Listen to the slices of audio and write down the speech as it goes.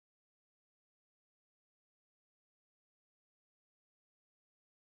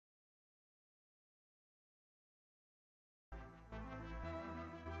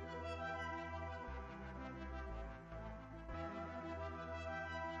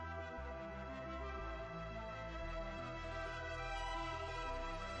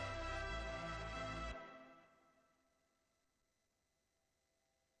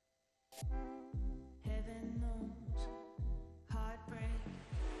Heaven knows heartbreak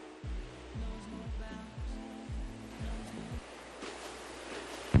knows no bounds, knows no.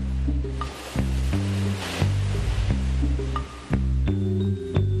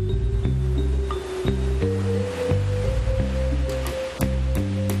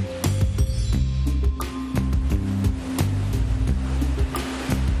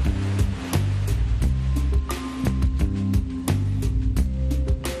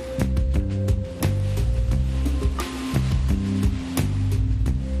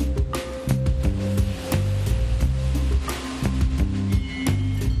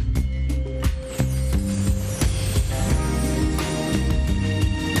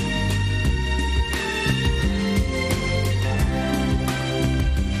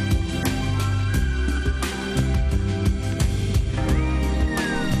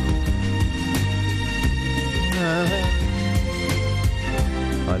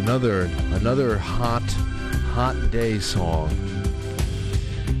 Another hot day song.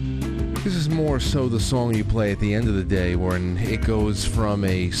 This is more so the song you play at the end of the day when it goes from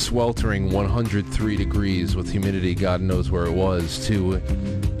a sweltering 103 degrees with humidity, God knows where it was, to a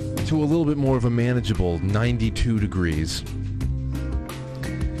little bit more of a manageable 92 degrees.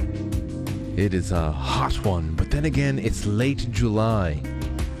 It is a hot one, but then again, it's late July.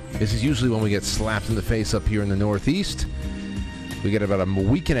 This is usually when we get slapped in the face up here in the Northeast. We get about a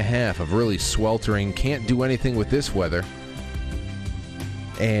week and a half of really sweltering, can't do anything with this weather.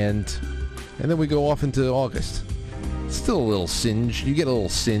 And then we go off into August. Still a little singed. You get a little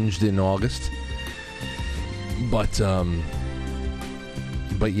singed in August. But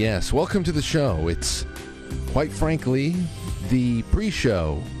yes, welcome to the show. It's, quite frankly, the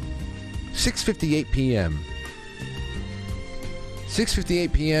pre-show. 6:58 p.m.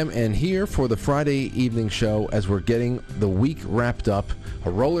 6:58 p.m. and here for the Friday evening show as we're getting the week wrapped up.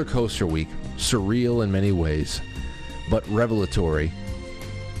 A roller coaster week, surreal in many ways, but revelatory.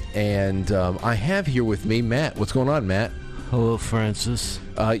 And I have here with me Matt. What's going on, Matt? Hello, Francis.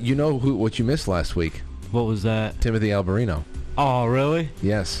 You know what you missed last week? What was that? Timothy Alberino. Oh, really?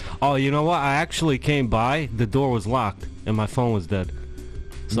 Yes. Oh, you know what? I actually came by. The door was locked, and my phone was dead.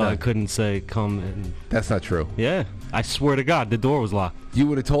 So No. I couldn't say come and... That's not true. Yeah. I swear to God, the door was locked. You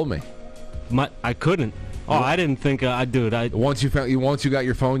would have told me. I couldn't. Oh, I didn't think Once you got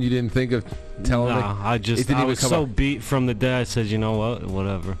your phone, you didn't think of telling me? I was so beat from the day. I said, you know what?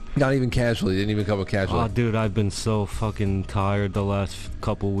 Whatever. Not even casually. Didn't even come up casually. Oh, dude, I've been so fucking tired the last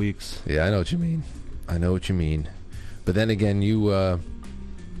couple weeks. Yeah, I know what you mean. But then again, I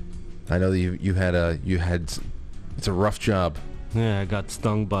know that you had it's a rough job. Yeah, I got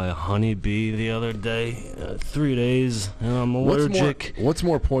stung by a honeybee the other day. 3 days, and I'm allergic. What's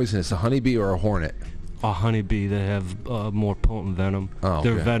more poisonous, a honeybee or a hornet? A honeybee, they have more potent venom. Oh,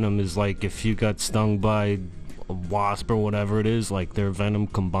 their okay. venom is like if you got stung by a wasp or whatever it is, like their venom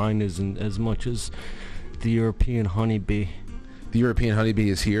combined isn't as much as the European honeybee. The European honeybee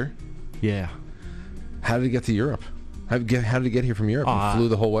is here? Yeah. How did it get to Europe? How did it get here from Europe? It flew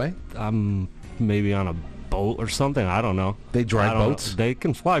the whole way? I'm maybe on a boat or something. I don't know. They drive boats? They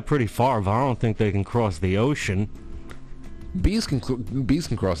can fly pretty far, but I don't think they can cross the ocean. Bees can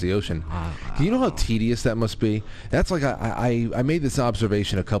cross the ocean. Do you know how tedious that must be? That's like I made this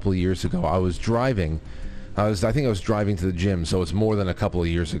observation a couple of years ago. I was driving. I think I was driving to the gym, so it's more than a couple of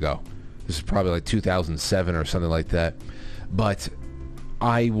years ago. This is probably like 2007 or something like that. But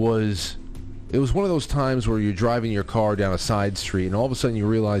it was one of those times where you're driving your car down a side street, and all of a sudden you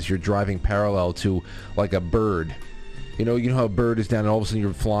realize you're driving parallel to like a bird. You know how a bird is down, and all of a sudden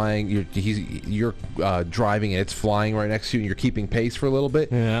you're flying. You're driving, and it's flying right next to you, and you're keeping pace for a little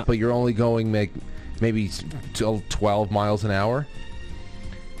bit. Yeah. But you're only going maybe 12 miles an hour.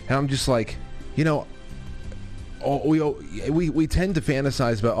 And I'm just like, we tend to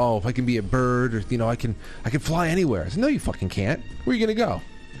fantasize about, if I can be a bird, or I can fly anywhere. I said, no, you fucking can't. Where are you gonna go?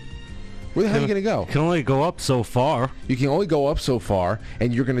 Where the hell are you going to go? You can only go up so far. You can only go up so far,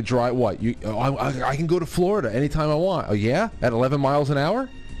 and you're going to drive what? I can go to Florida anytime I want. Oh, yeah? At 11 miles an hour?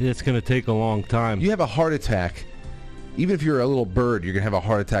 It's going to take a long time. You have a heart attack. Even if you're a little bird, you're going to have a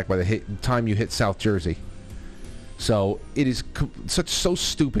heart attack by the time you hit South Jersey. So it is so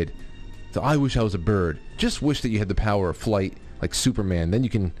stupid. So I wish I was a bird. Just wish that you had the power of flight like Superman. Then you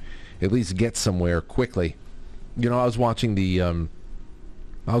can at least get somewhere quickly. I was watching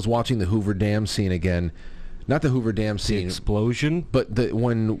the Hoover Dam scene again. Not the Hoover Dam scene. The explosion? But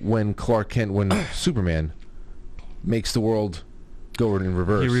when Clark Kent, when Superman makes the world go in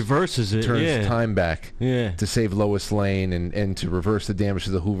reverse. He reverses it. Turns time back. Yeah. To save Lois Lane and to reverse the damage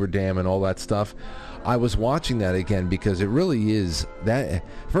to the Hoover Dam and all that stuff. I was watching that again because it really is that.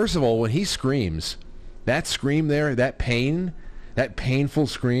 First of all, when he screams, that scream there, that pain, that painful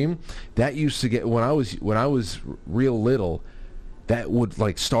scream, that used to get when I was real little. That would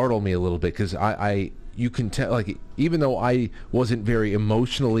like startle me a little bit because you can tell, like, even though I wasn't very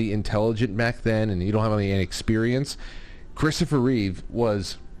emotionally intelligent back then and you don't have any experience, Christopher Reeve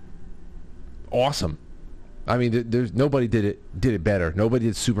was awesome. I mean, there's nobody did it better. Nobody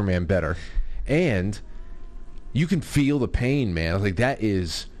did Superman better. And you can feel the pain, man. Like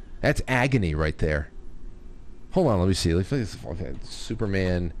that's agony right there. Hold on, let me see.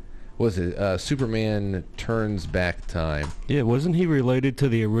 Superman... Was it Superman Turns Back Time? Yeah, wasn't he related to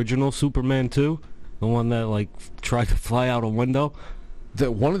the original Superman too? The one that like tried to fly out a window?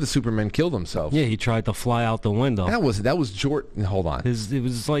 One of the Supermen killed himself. Yeah, he tried to fly out the window. That was Jordan. Hold on. It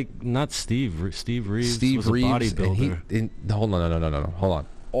was like not Steve Reeves. Steve was Reeves, a bodybuilder. Hold on, no. Hold on.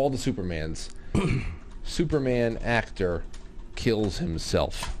 All the Supermans. Superman actor kills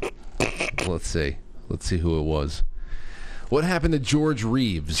himself. Let's see who it was. What happened to George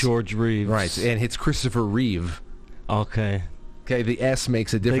Reeves? George Reeves. Right, and it's Christopher Reeve. Okay. Okay, the S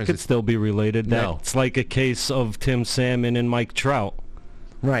makes a difference. They could still be related. No. It's like a case of Tim Salmon and Mike Trout.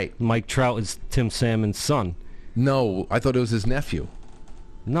 Right. Mike Trout is Tim Salmon's son. No, I thought it was his nephew.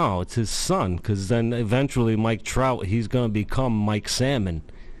 No, it's his son, because then eventually Mike Trout, he's going to become Mike Salmon.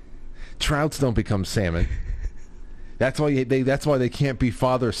 Trouts don't become salmon. That's why they can't be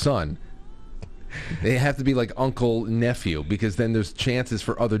father-son. They have to be like uncle-nephew, because then there's chances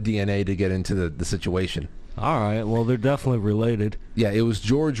for other DNA to get into the situation. All right, well, they're definitely related. Yeah, it was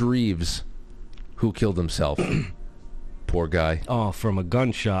George Reeves who killed himself. Poor guy. Oh, from a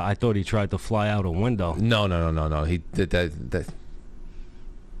gunshot. I thought he tried to fly out a window. No. He did that.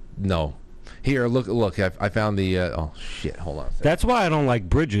 No. Here, look. I found the. Oh shit! Hold on. That's why I don't like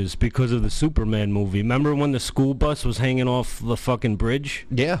bridges, because of the Superman movie. Remember when the school bus was hanging off the fucking bridge?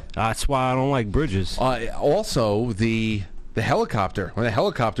 Yeah. That's why I don't like bridges. Also, the helicopter, when the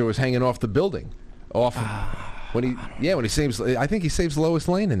helicopter was hanging off the building, when he saves. I think he saves Lois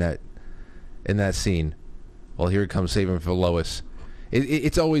Lane in that scene. Well, here he comes saving for Lois.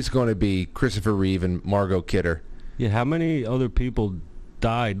 It's always going to be Christopher Reeve and Margot Kidder. Yeah, how many other people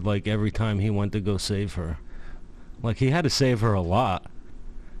died like every time he went to go save her? Like, he had to save her a lot.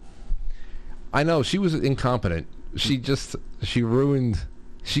 I know, she was incompetent. She ruined.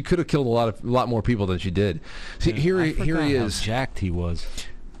 She could have killed a lot more people than she did. See, here he is. How jacked he was.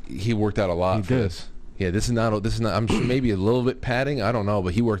 He worked out a lot for this. Yeah, this is not. I'm sure maybe a little bit padding. I don't know,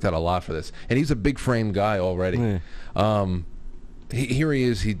 but he worked out a lot for this, and he's a big frame guy already. Yeah. Here he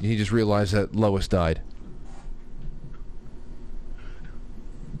is. He just realized that Lois died.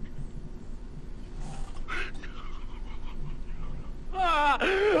 I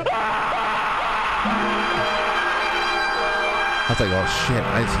was like, oh shit!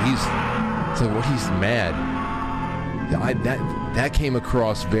 He's mad. That came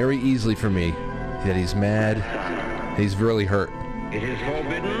across very easily for me. That he's mad. He's really hurt. It is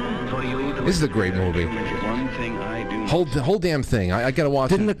forbidden for you to. This is a great movie. One thing I do. Whole damn thing. I gotta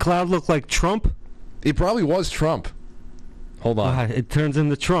watch. Didn't the cloud look like Trump? It probably was Trump. Hold on. It turns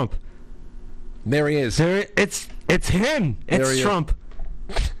into Trump. There he is. It's him. It's Trump.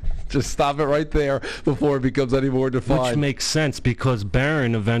 Just stop it right there before it becomes any more defined. Which makes sense, because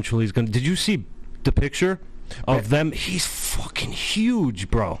Barron eventually is going to... Did you see the picture of them? He's fucking huge,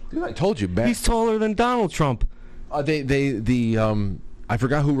 bro. Dude, I told you. He's taller than Donald Trump. I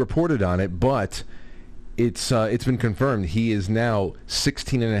forgot who reported on it, but it's been confirmed. He is now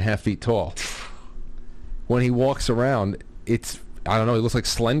 16 and a half feet tall. When he walks around, I don't know, he looks like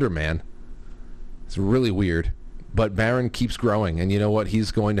Slender Man. It's really weird. But Barron keeps growing, and you know what?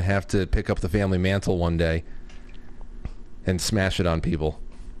 He's going to have to pick up the family mantle one day and smash it on people.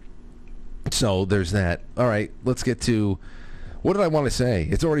 So there's that. All right, let's get to... What did I want to say?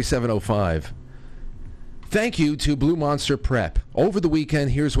 It's already 7:05. Thank you to Blue Monster Prep. Over the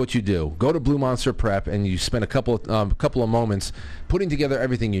weekend, here's what you do. Go to Blue Monster Prep, and you spend a couple of moments putting together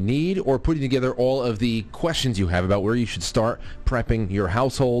everything you need, or putting together all of the questions you have about where you should start prepping your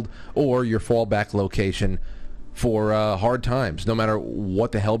household or your fallback location for hard times, no matter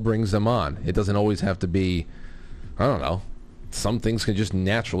what the hell brings them on. It doesn't always have to be, I don't know, some things can just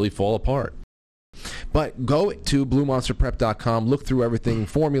naturally fall apart. But go to BlueMonsterPrep.com, look through everything,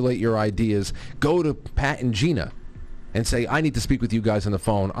 formulate your ideas, go to Pat and Gina and say, I need to speak with you guys on the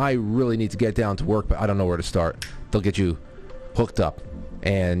phone. I really need to get down to work, but I don't know where to start. They'll get you hooked up.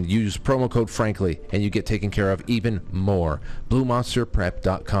 and use promo code Frankly, and you get taken care of even more.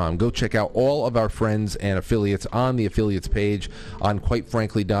 BlueMonsterPrep.com. Go check out all of our friends and affiliates on the affiliates page on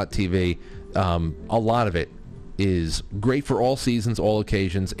QuiteFrankly.tv. A lot of it is great for all seasons, all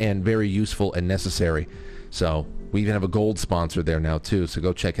occasions, and very useful and necessary. So we even have a gold sponsor there now, too, so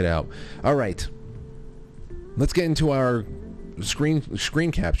go check it out. All right. Let's get into our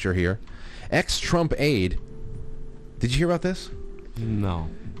screen capture here. Ex-Trump aide. Did you hear about this? No.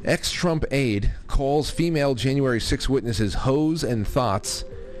 Ex-Trump aide calls female January 6 witnesses hoes and thoughts,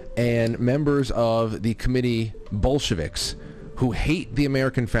 and members of the committee Bolsheviks who hate the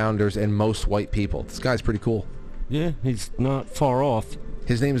American founders and most white people. This guy's pretty cool. Yeah, he's not far off.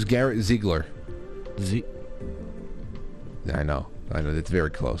 His name is Garrett Ziegler. I know. It's very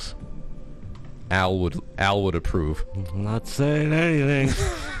close. Al would approve. I'm not saying anything.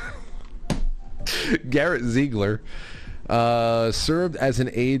 Garrett Ziegler served as an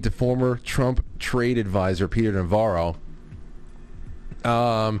aide to former Trump trade advisor Peter Navarro.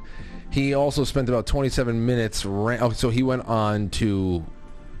 He also spent about 27 minutes. So he went on to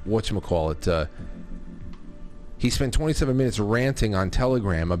whatchamacallit. He spent 27 minutes ranting on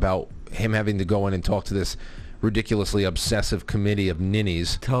Telegram about him having to go in and talk to this ridiculously obsessive committee of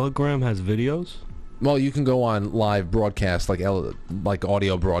ninnies. Telegram has videos? Well, you can go on live broadcasts, like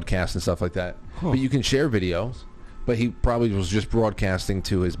audio broadcasts and stuff like that. But you can share videos. But he probably was just broadcasting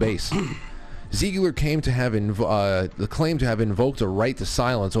to his base. Ziegler claimed to have invoked a right to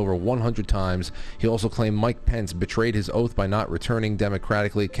silence over 100 times. He also claimed Mike Pence betrayed his oath by not returning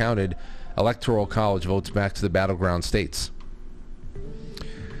democratically counted electoral college votes back to the battleground states.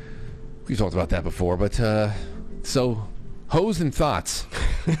 We talked about that before, but so hoes and thoughts.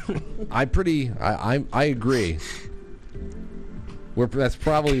 I agree. That's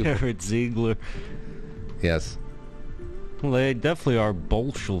probably Garrett Ziegler. Yes. Well, they definitely are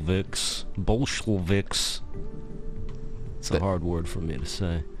Bolsheviks. It's a hard word for me to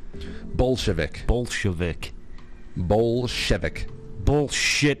say. Bolshevik. Bolshevik. Bolshevik.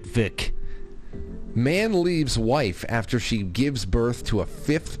 Man leaves wife after she gives birth to a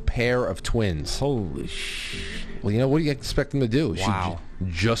fifth pair of twins. Holy shit. Well, what do you expect him to do? Wow. She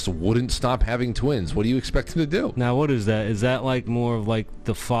just wouldn't stop having twins. What do you expect him to do? Now, what is that? Is that like more of like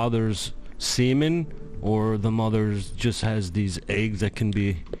the father's semen, or the mother's just has these eggs that can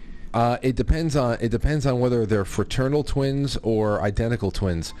be? It depends on whether they're fraternal twins or identical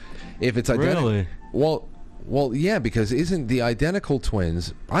twins. If it's identical, really? Well, yeah, because isn't the identical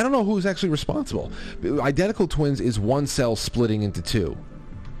twins? I don't know who's actually responsible. Identical twins is one cell splitting into two.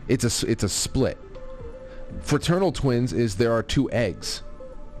 It's a split. Fraternal twins is there are two eggs.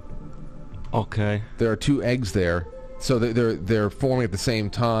 Okay. There are two eggs there, so they're forming at the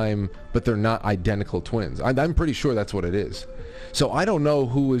same time, but they're not identical twins. I'm pretty sure that's what it is. So I don't know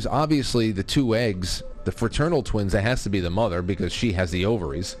who is obviously the two eggs, the fraternal twins. That has to be the mother because she has the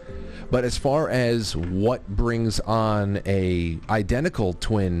ovaries. But as far as what brings on a identical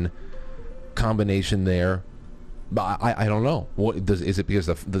twin combination there, I don't know. Is it because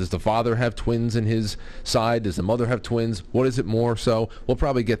does the father have twins in his side? Does the mother have twins? What is it more so? We'll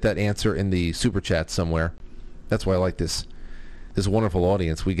probably get that answer in the super chat somewhere. That's why I like this wonderful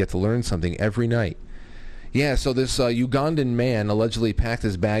audience. We get to learn something every night. Yeah, so this Ugandan man allegedly packed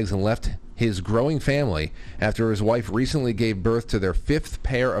his bags and left his growing family after his wife recently gave birth to their fifth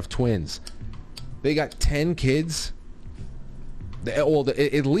pair of twins. They got 10 kids. Well,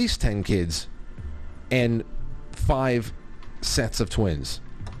 at least 10 kids. And 5 sets of twins.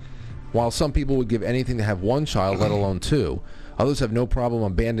 While some people would give anything to have one child, let alone 2, others have no problem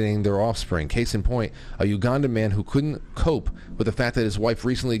abandoning their offspring. Case in point, a Ugandan man who couldn't cope with the fact that his wife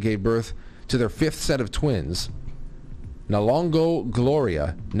recently gave birth to their 5th set of twins. Nalongo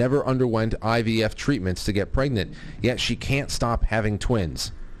Gloria never underwent IVF treatments to get pregnant, yet she can't stop having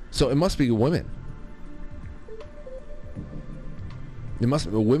twins. So it must be women.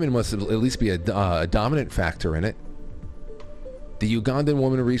 Women must at least be a dominant factor in it. The Ugandan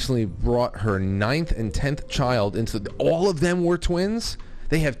woman recently brought her 9th and 10th child into... all of them were twins?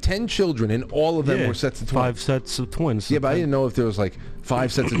 They have 10 children, and all of them were sets of twins. 5 sets of twins. Yeah, but I didn't know if there was like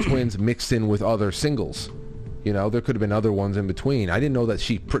 5 sets of twins mixed in with other singles. There could have been other ones in between. I didn't know that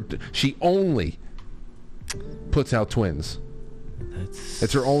she only puts out twins.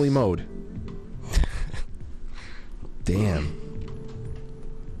 That's her only mode. Damn.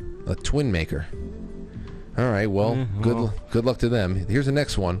 A twin maker. All right, well, good luck to them. Here's the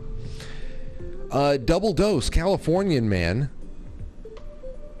next one. Double dose. Californian man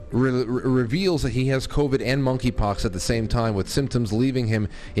reveals that he has COVID and monkeypox at the same time, with symptoms leaving him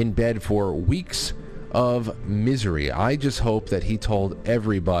in bed for weeks of misery. I just hope that he told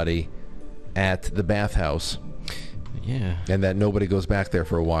everybody at the bathhouse. Yeah. And that nobody goes back there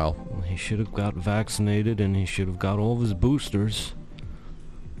for a while. He should have got vaccinated, and he should have got all of his boosters.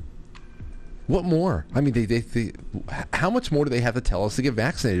 What more? I mean, they how much more do they have to tell us to get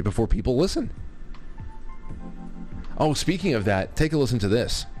vaccinated before people listen? Oh, speaking of that, take a listen to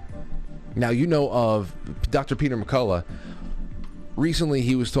this. Now, you know of Dr. Peter McCullough. Recently,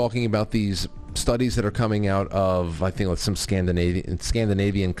 he was talking about these studies that are coming out of, I think, like some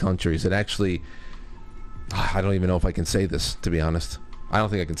Scandinavian countries that actually, I don't even know if I can say this, to be honest. I don't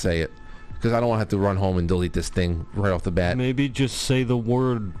think I can say it, because I don't want to have to run home and delete this thing right off the bat. Maybe just say the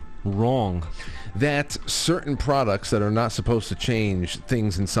word wrong. That certain products that are not supposed to change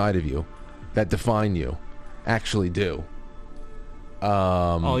things inside of you, that define you, actually do.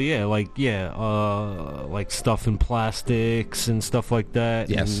 Like stuff in plastics and stuff like that.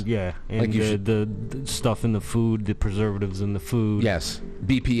 Yes. And Like the stuff in the food, the preservatives in the food. Yes.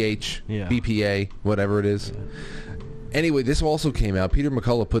 BPH, Yeah. BPA, whatever it is. Yeah. Anyway, this also came out. Peter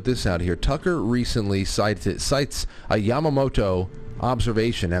McCullough put this out here. Tucker recently cites a Yamamoto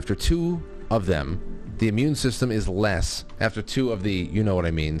observation. After two of them, the immune system is less. After two of the, you know what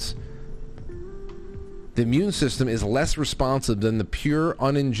I means. The immune system is less responsive than the pure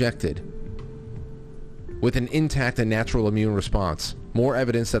uninjected with an intact and natural immune response. More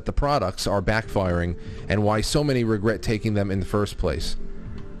evidence that the products are backfiring and why so many regret taking them in the first place.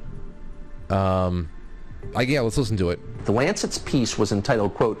 Let's listen to it. The Lancet's piece was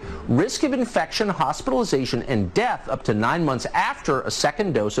entitled, quote, "Risk of Infection, Hospitalization, and Death Up to 9 Months After a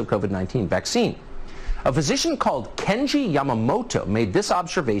Second Dose of COVID-19 Vaccine." A physician called Kenji Yamamoto made this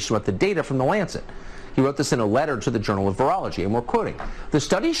observation with the data from The Lancet. He wrote this in a letter to the Journal of Virology, and we're quoting, "The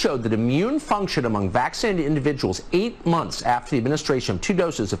study showed that immune function among vaccinated individuals 8 months after the administration of 2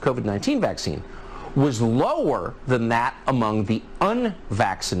 doses of COVID-19 vaccine was lower than that among the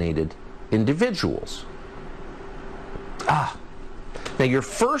unvaccinated individuals." Now, your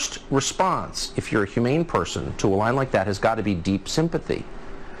first response, if you're a humane person, to a line like that has got to be deep sympathy.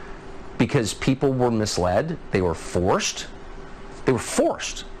 Because people were misled. They were forced.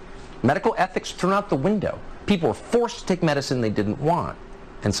 Medical ethics thrown out the window. People were forced to take medicine they didn't want.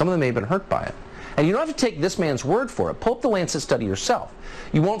 And some of them may have been hurt by it. And you don't have to take this man's word for it. Pull up the Lancet study yourself.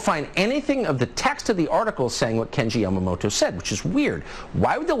 You won't find anything of the text of the article saying what Kenji Yamamoto said, which is weird.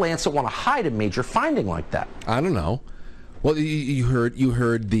 Why would the Lancet want to hide a major finding like that? I don't know. Well, you heard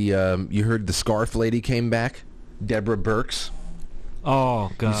the scarf lady came back, Deborah Birx.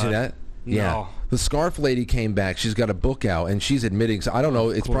 Oh God! You see that? No. Yeah. The scarf lady came back. She's got a book out, and she's admitting. So I don't know.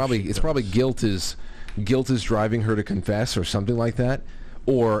 It's probably guilt is driving her to confess, or something like that,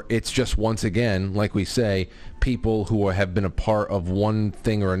 or it's just, once again, like we say, people who have been a part of one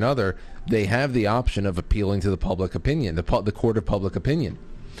thing or another. They have the option of appealing to the public opinion, the court of public opinion.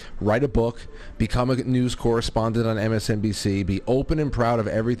 Write a book, become a news correspondent on MSNBC, be open and proud of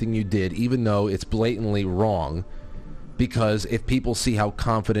everything you did, even though it's blatantly wrong. Because if people see how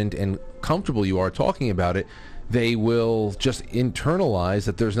confident and comfortable you are talking about it, they will just internalize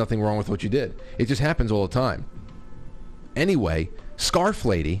that there's nothing wrong with what you did. It just happens all the time. Anyway, Scarf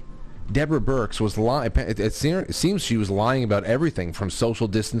Lady, Deborah Birx, was lying. It seems she was lying about everything from social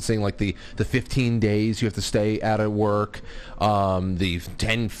distancing, like the 15 days you have to stay out of work, the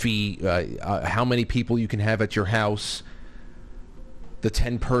 10 feet, how many people you can have at your house, the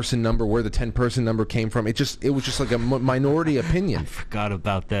 10-person number, where the 10-person number came from. It was just like a minority opinion. I forgot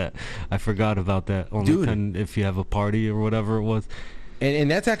about that. Only Dude. 10 if you have a party or whatever it was. And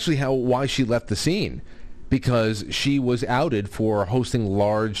that's actually why she left the scene. Because she was outed for hosting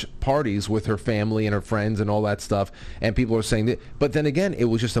large parties with her family and her friends and all that stuff, and people are saying that. But then again, it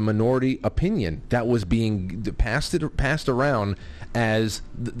was just a minority opinion that was being passed around as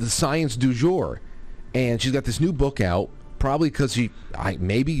the science du jour. And she's got this new book out, probably because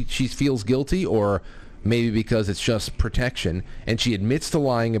maybe she feels guilty, or maybe because it's just protection. And she admits to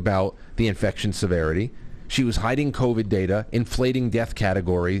lying about the infection severity. She was hiding COVID data, inflating death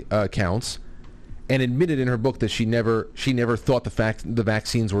category counts. And admitted in her book that she never thought the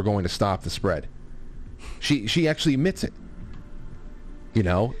vaccines were going to stop the spread. She actually admits it.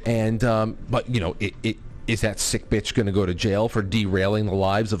 But is that sick bitch going to go to jail for derailing the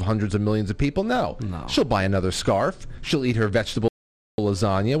lives of hundreds of millions of people? No. She'll buy another scarf. She'll eat her vegetable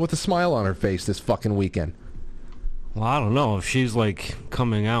lasagna with a smile on her face this fucking weekend. Well, I don't know if she's like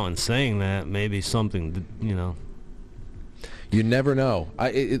coming out and saying that. Maybe something, You never know.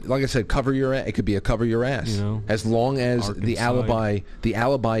 Like I said, cover your ass. It could be a cover your ass. As long as the alibi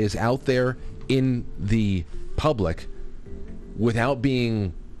is out there in the public without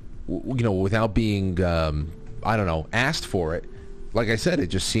being without being, I don't know, asked for it. Like I said, it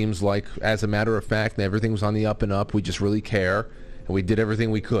just seems like, as a matter of fact, everything was on the up and up. We just really care, and we did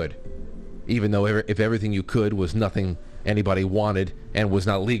everything we could, even though if everything you could was nothing anybody wanted and was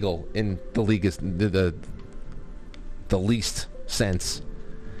not legal in the least sense.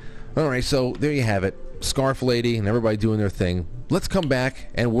 All right, so there you have it. Scarf Lady and everybody doing their thing. Let's come back,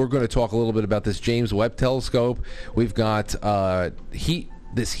 and we're going to talk a little bit about this James Webb Telescope. We've got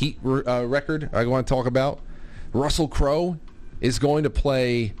this heat record I want to talk about. Russell Crowe is going to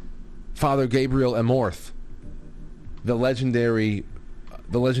play Father Gabriel Amorth, the legendary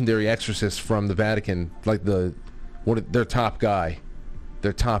exorcist from the Vatican, like their top guy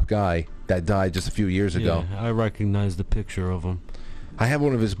that died just a few years ago. Yeah, I recognize the picture of him. I have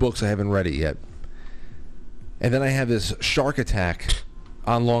one of his books. I haven't read it yet. And then I have this shark attack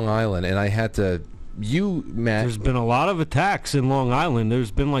on Long Island, and I had to... Matt... There's been a lot of attacks in Long Island.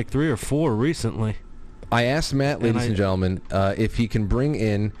 There's been like 3 or 4 recently. I asked Matt, ladies and gentlemen, if he can bring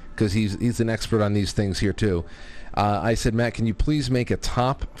in, because he's an expert on these things here too. I said, Matt, can you please make a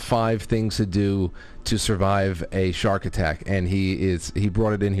top 5 things to do to survive a shark attack? And he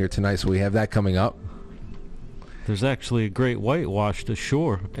brought it in here tonight, so we have that coming up. There's actually a great whitewash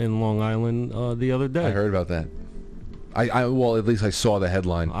ashore in Long Island the other day. I heard about that. Well, at least I saw the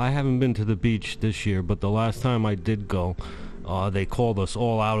headline. I haven't been to the beach this year, but the last time I did go, they called us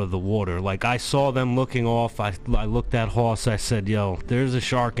all out of the water. Like, I saw them looking off. I looked at Hoss. I said, yo, there's a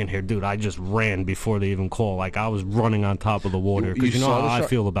shark in here. Dude, I just ran before they even called. Like, I was running on top of the water. Because you know how I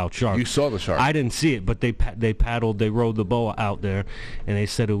feel about sharks. You saw the shark. I didn't see it, but they paddled. They rowed the boat out there, and they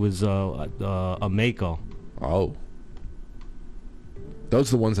said it was a mako. Oh. Those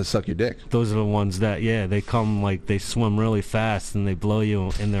are the ones that suck your dick. Those are the ones that, they come, like, they swim really fast, and they blow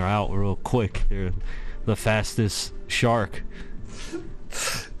you, and they're out real quick. They're the fastest shark.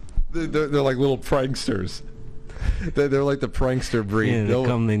 They're like little pranksters. They're like the prankster breed. Yeah, they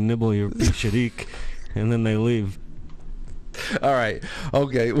come, they nibble your sharik, and then they leave. All right.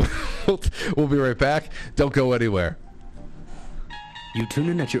 Okay. We'll be right back. Don't go anywhere. You tune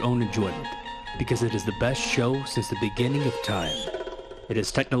in at your own enjoyment, because it is the best show since the beginning of time. It has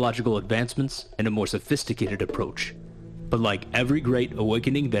technological advancements and a more sophisticated approach. But like every great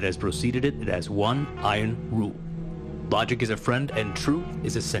awakening that has preceded it, it has one iron rule. Logic is a friend and truth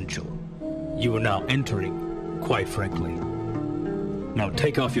is essential. You are now entering, quite frankly. Now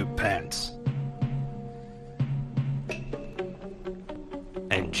take off your pants.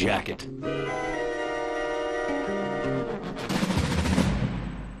 And jacket.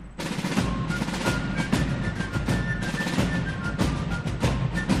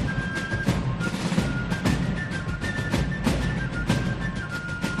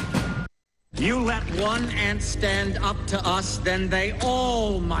 You let one ant stand up to us, then they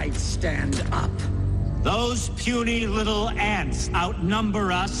all might stand up. Those puny little ants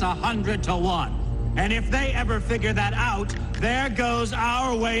outnumber us 100 to 1. And if they ever figure that out, there goes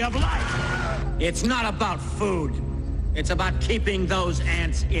our way of life. It's not about food. It's about keeping those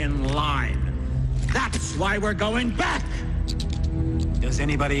ants in line. That's why we're going back. Does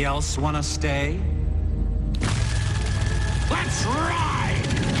anybody else want to stay? Let's ride!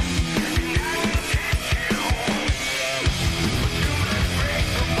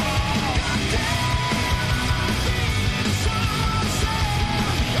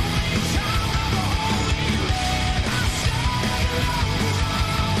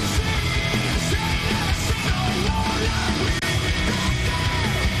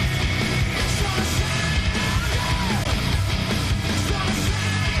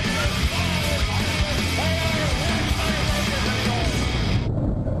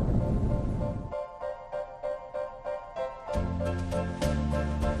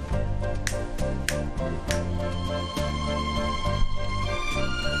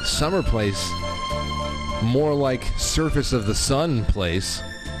 Summer place, more like surface of the sun place.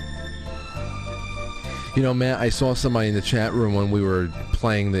 You know, Matt, I saw somebody in the chat room when we were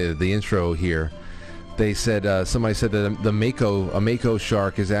playing the intro here. They said somebody said that a mako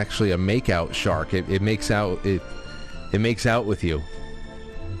shark is actually a makeout shark. It makes out with you.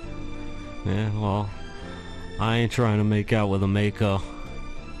 Yeah, well, I ain't trying to make out with a mako.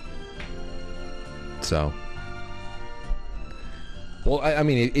 So. Well, I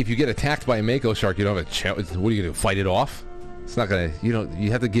mean, if you get attacked by a mako shark, you don't have a chance. What are you going to do, fight it off? It's not going to,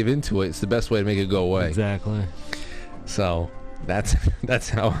 you have to give into it. It's the best way to make it go away. Exactly. So, that's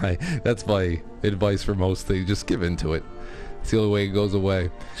my advice for most things. Just give into it. It's the only way it goes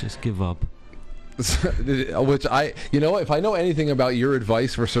away. Just give up. Which if I know anything about your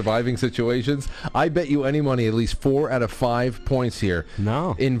advice for surviving situations, I bet you any money at least 4 out of 5 points here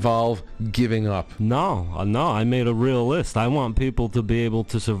involve giving up. No, I made a real list. I want people to be able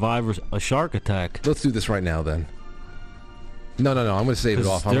to survive a shark attack. Let's do this right now then. No, I'm going to save it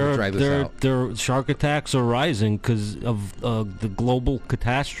off. I'm going to drag this out. Their shark attacks are rising because of the global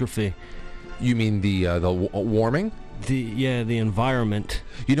catastrophe. You mean the warming? The environment.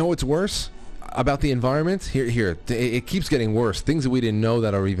 You know what's worse about the environment? Here, it keeps getting worse. Things that we didn't know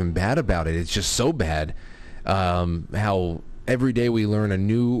that are even bad about it. It's just so bad. How every day we learn a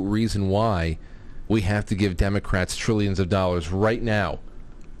new reason why we have to give Democrats trillions of dollars right now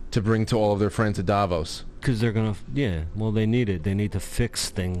to bring to all of their friends at Davos. Because they're going to, they need it. They need to fix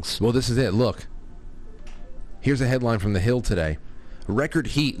things. Well, this is it. Look. Here's a headline from The Hill today. Record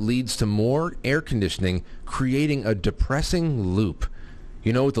heat leads to more air conditioning, creating a depressing loop.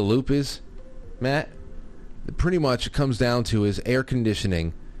 You know what the loop is, Matt? Pretty much it comes down to is air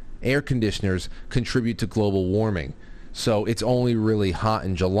conditioners contribute to global warming. So it's only really hot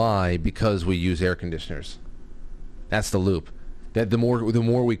in July because we use air conditioners. That's the loop. That the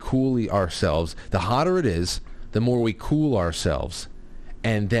more we cool ourselves, the hotter it is, the more we cool ourselves.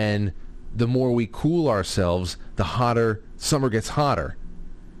 And then the more we cool ourselves, the hotter summer gets hotter.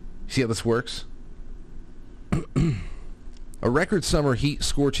 See how this works? A record summer heat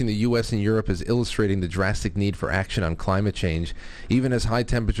scorching the U.S. and Europe is illustrating the drastic need for action on climate change, even as high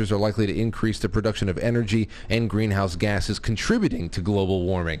temperatures are likely to increase the production of energy and greenhouse gases contributing to global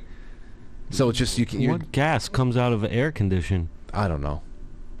warming. So it's just what gas comes out of an air condition? I don't know.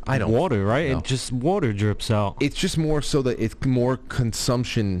 Water, right? No. It just water drips out. It's just more so that it's more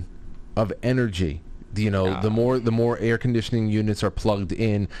consumption of energy. The more air conditioning units are plugged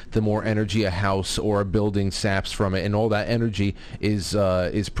in, the more energy a house or a building saps from it, and all that energy is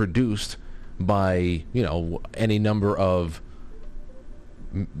produced by any number of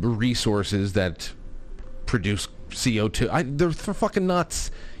resources that produce CO2. They're fucking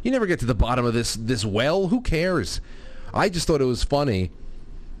nuts. You never get to the bottom of this well. Who cares? I just thought it was funny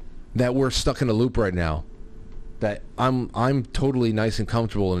that we're stuck in a loop right now. That I'm totally nice and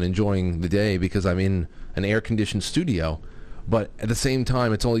comfortable and enjoying the day because I'm in an air-conditioned studio, but at the same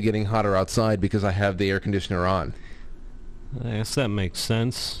time it's only getting hotter outside because I have the air conditioner on. I guess that makes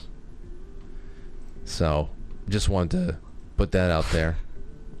sense. So, just wanted to put that out there.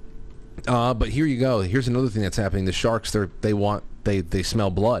 But here you go. Here's another thing that's happening. The sharks, they smell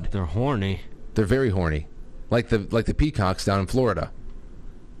blood. They're horny. They're very horny, like the peacocks down in Florida.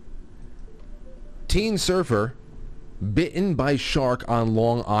 Teen surfer bitten by shark on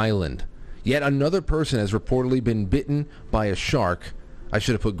Long Island. Yet another person has reportedly been bitten by a shark. I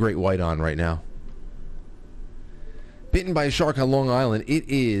should have put Great White on right now. Bitten by a shark on Long Island. It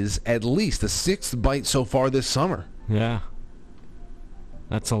is at least the 6th bite so far this summer. Yeah.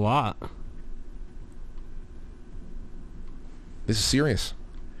 That's a lot. This is serious.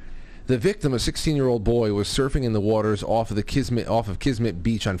 The victim, a 16-year-old boy, was surfing in the waters off of Kismet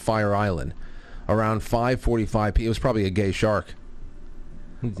Beach on Fire Island. Around 5:45 p.m. It was probably a gay shark.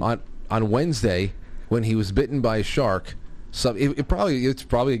 On Wednesday, when he was bitten by a shark, it's probably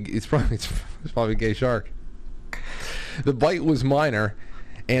a gay shark. The bite was minor,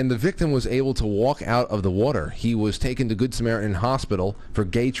 and the victim was able to walk out of the water. He was taken to Good Samaritan Hospital for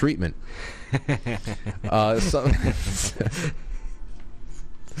gay treatment. Let's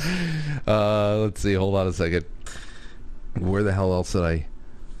see. Hold on a second. Where the hell else where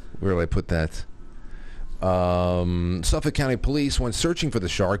did I put that? Suffolk County Police went searching for the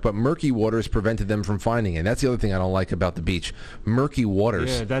shark, but murky waters prevented them from finding it. That's the other thing I don't like about the beach. Murky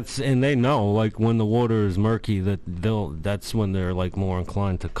waters. Yeah, and they know, like, when the water is murky, that's when they're, like, more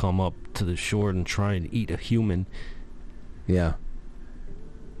inclined to come up to the shore and try and eat a human. Yeah.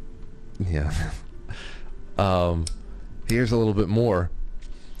 Yeah. Here's a little bit more.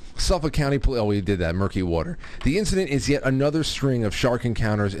 Suffolk County Police... Oh, we did that. Murky water. The incident is yet another string of shark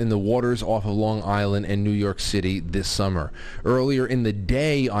encounters in the waters off of Long Island and New York City this summer. Earlier in the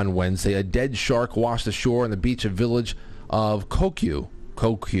day on Wednesday, a dead shark washed ashore on the beach village of Coho,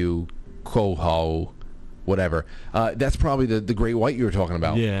 whatever. That's probably the great white you were talking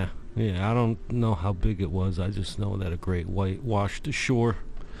about. Yeah. I don't know how big it was. I just know that a great white washed ashore.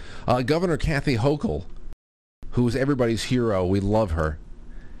 Governor Kathy Hochul, who's everybody's hero, we love her,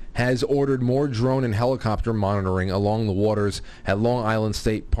 has ordered more drone and helicopter monitoring along the waters at Long Island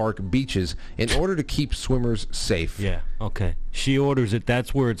State Park beaches in order to keep swimmers safe. Yeah, okay. She orders it.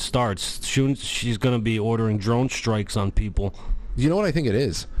 That's where it starts. She's going to be ordering drone strikes on people. You know what I think it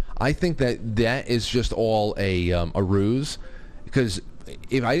is? I think that is just all a ruse, because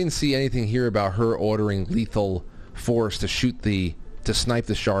if I didn't see anything here about her ordering lethal force to snipe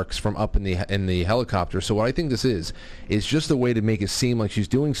the sharks from up in the helicopter. So what I think this is just a way to make it seem like she's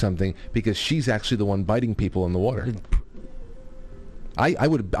doing something because she's actually the one biting people in the water. I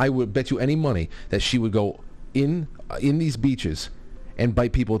would bet you any money that she would go in these beaches and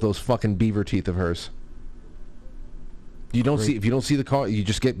bite people with those fucking beaver teeth of hers. If you don't see the car, you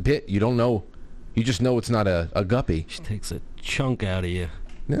just get bit. You don't know. You just know it's not a guppy. She takes a chunk out of you.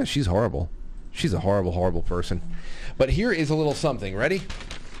 Yeah, she's horrible. She's a horrible, horrible person. But here is a little something. Ready?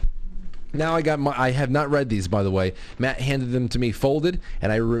 Now I have not read these, by the way. Matt handed them to me folded,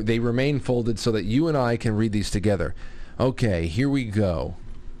 and they remain folded so that you and I can read these together. Okay, here we go.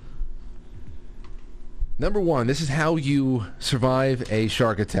 Number 1, this is how you survive a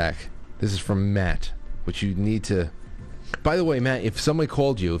shark attack. This is from Matt, which you need to... By the way, Matt, if somebody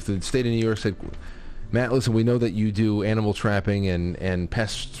called you, if the state of New York said, Matt, listen, we know that you do animal trapping and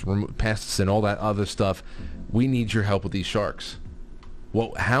pests and all that other stuff. We need your help with these sharks.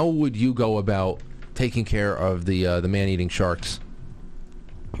 Well, how would you go about taking care of the man-eating sharks?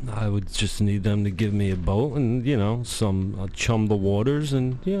 I would just need them to give me a boat and, chum the waters,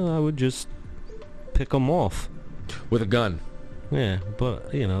 and, I would just pick them off. With a gun? Yeah,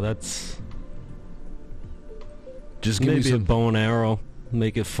 but, that's... Just give maybe me some a bow and arrow,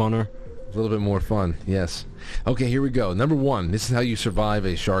 make it funner. A little bit more fun, yes. Okay, here we go. Number 1, this is how you survive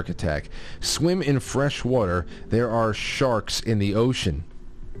a shark attack. Swim in fresh water. There are sharks in the ocean.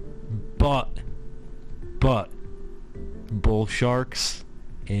 But bull sharks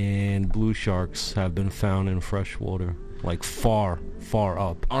and blue sharks have been found in fresh water, like far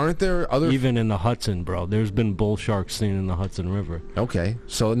up. Aren't there other... Even in the Hudson, bro. There's been bull sharks seen in the Hudson River. Okay,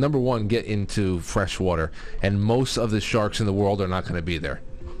 so number 1, get into fresh water, and most of the sharks in the world are not going to be there.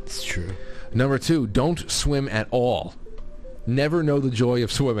 It's true. Number 2, don't swim at all. Never know the joy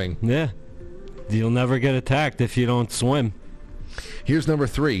of swimming. Yeah. You'll never get attacked if you don't swim. Here's number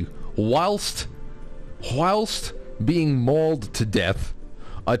 3. Whilst being mauled to death,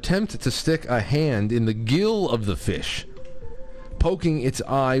 attempt to stick a hand in the gill of the fish. Poking its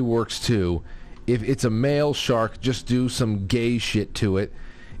eye works too. If it's a male shark, just do some gay shit to it.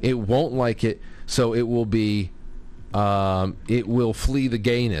 It won't like it, so it will flee the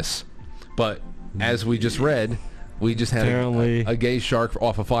gayness. But as we just read, we just had a gay shark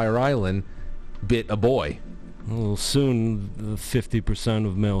off of Fire Island bit a boy. Well, soon 50%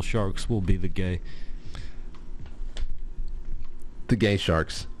 of male sharks will be the gay. The gay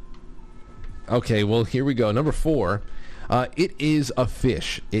sharks. Okay, well, here we go. Number 4. It is a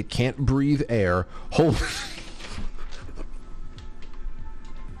fish. It can't breathe air.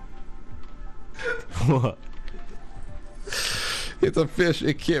 What? It's a fish.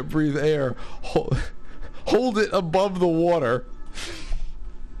 It can't breathe air. Hold it above the water.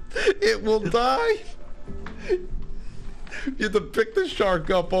 It will die. You have to pick the shark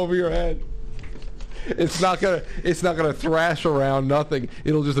up over your head. It's not gonna thrash around. Nothing.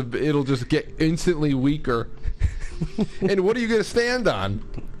 It'll just get instantly weaker. And what are you gonna stand on?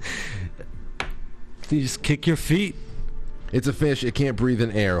 You just kick your feet. It's a fish. It can't breathe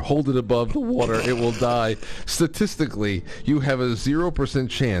in air. Hold it above the water. It will die. Statistically, you have a 0%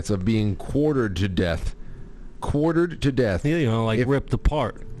 chance of being quartered to death. Quartered to death. Yeah, ripped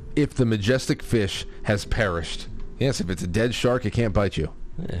apart. If the majestic fish has perished. Yes, if it's a dead shark, it can't bite you.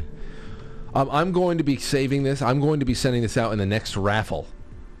 Yeah. I'm going to be saving this. I'm going to be sending this out in the next raffle.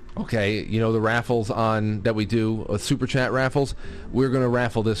 Okay, the raffles that we do, Super Chat raffles. We're going to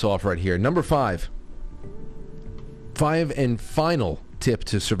raffle this off right here. Number 5. 5 and final tip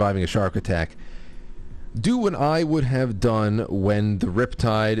to surviving a shark attack. Do what I would have done when the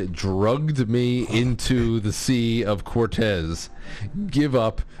riptide drugged me into the Sea of Cortez. Give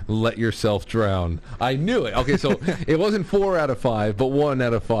up, let yourself drown. I knew it. Okay, so it wasn't 4 out of 5, but 1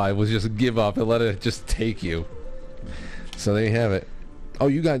 out of 5 was just give up and let it just take you. So there you have it. Oh,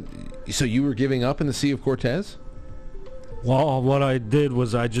 so you were giving up in the Sea of Cortez? Well, what I did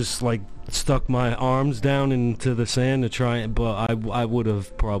was I just stuck my arms down into the sand to try it, but I would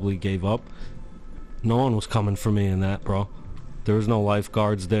have probably gave up. No one was coming for me in that, bro. There was no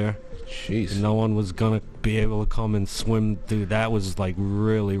lifeguards there. Jeez. No one was gonna be able to come and swim. Dude, that was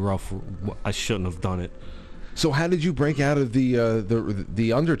really rough. I shouldn't have done it. So how did you break out of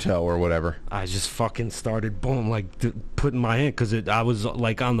the undertow or whatever? I just fucking started putting my hand, because I was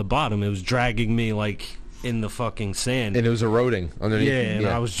on the bottom. It was dragging me in the fucking sand. And it was eroding underneath. Yeah, and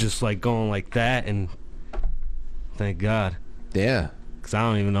I was just going like that, and thank God. Yeah. Because I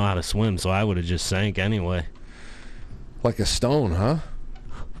don't even know how to swim, so I would have just sank anyway. Like a stone, huh?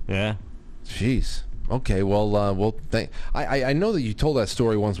 Yeah. Jeez. Okay, well, I know that you told that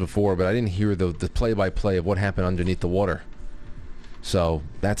story once before, but I didn't hear the play-by-play of what happened underneath the water. So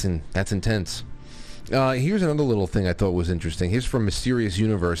that's intense. Here's another little thing I thought was interesting. Here's from Mysterious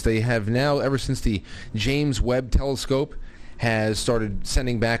Universe. They have now, ever since the James Webb Telescope has started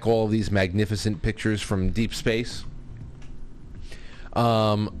sending back all of these magnificent pictures from deep space,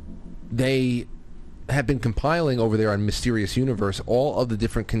 they have been compiling over there on Mysterious Universe all of the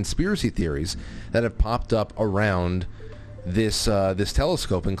different conspiracy theories that have popped up around this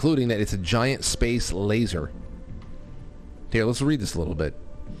telescope, including that it's a giant space laser. Here, let's read this a little bit.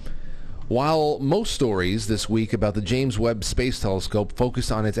 While most stories this week about the James Webb Space Telescope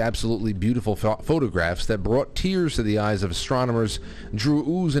focused on its absolutely beautiful photographs that brought tears to the eyes of astronomers, drew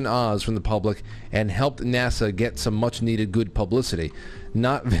oohs and ahs from the public, and helped NASA get some much-needed good publicity,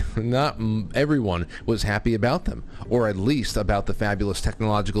 not everyone was happy about them, or at least about the fabulous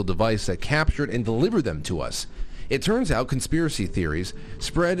technological device that captured and delivered them to us. It turns out conspiracy theories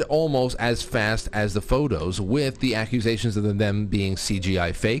spread almost as fast as the photos, with the accusations of them being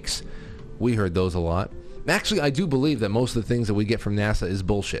CGI fakes. We heard those a lot. Actually, I do believe that most of the things that we get from NASA is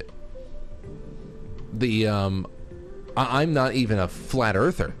bullshit. I'm not even a flat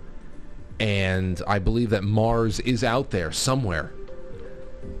earther, and I believe that Mars is out there somewhere.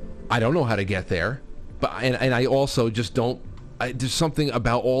 I don't know how to get there, but and I also just don't. There's something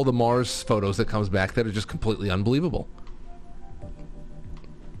about all the Mars photos that comes back that are just completely unbelievable.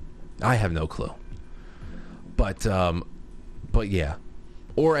 I have no clue. But yeah.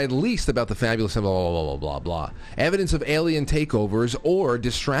 Or at least about the fabulous blah, blah, blah, blah, blah, blah. Evidence of alien takeovers or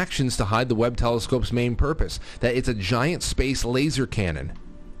distractions to hide the Webb telescope's main purpose, that it's a giant space laser cannon.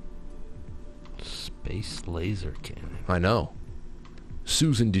 Space laser cannon. I know.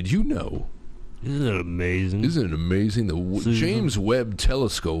 Susan, did you know? Isn't it amazing? Isn't it amazing? The James Webb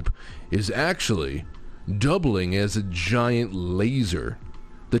Telescope is actually doubling as a giant laser.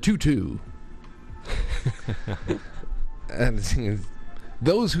 The 2-2. And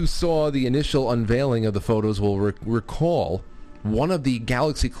those who saw the initial unveiling of the photos will recall one of the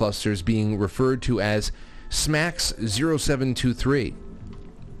galaxy clusters being referred to as SMACS 0723.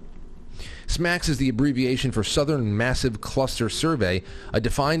 SMACS is the abbreviation for Southern Massive Cluster Survey, a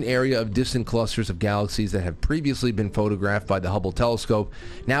defined area of distant clusters of galaxies that have previously been photographed by the Hubble telescope,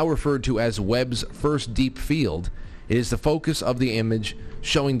 now referred to as Webb's first deep field. It is the focus of the image,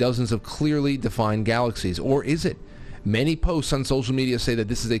 showing dozens of clearly defined galaxies. Or is it? Many posts on social media say that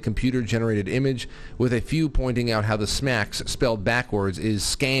this is a computer-generated image, with a few pointing out how the SMACS, spelled backwards, is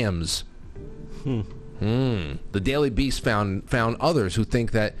scams. The Daily Beast found others who think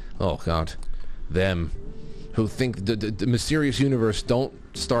that, oh God, them, who think the Mysterious Universe, don't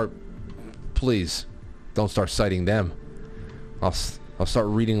start citing them. I'll start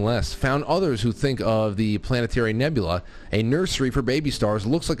reading less. Found others who think of the Planetary Nebula, a nursery for baby stars,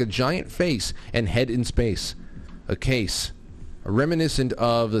 looks like a giant face and head in space. A case, reminiscent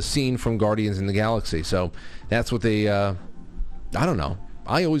of the scene from Guardians in the Galaxy. So that's what they, I don't know.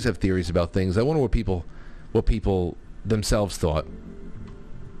 I always have theories about things. I wonder what people themselves thought.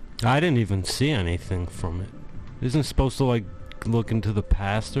 I didn't even see anything from it. Isn't it supposed to, like, look into the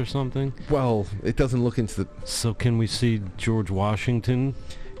past or something? Well, it doesn't look into the... So can we see George Washington?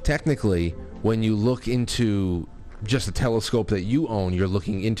 Technically, when you look into just a telescope that you own, you're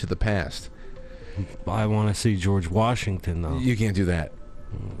looking into the past. I want to see George Washington, though. You can't do that.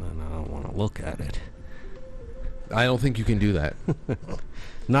 Well, then I don't want to look at it. I don't think you can do that.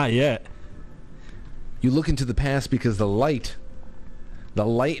 Not yet. You look into the past because the light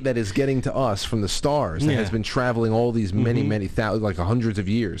that is getting to us from the stars that has been traveling all these many thousands, like hundreds of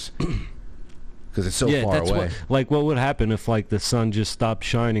years, because it's so far away. What would happen if, like, the sun just stopped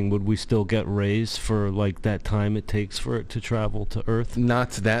shining? Would we still get rays for, like, that time it takes for it to travel to Earth?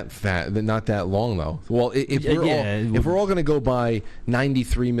 Not that long, though. Well, if we're all going to go by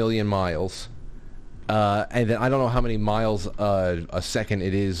 93 million miles, and then I don't know how many miles a second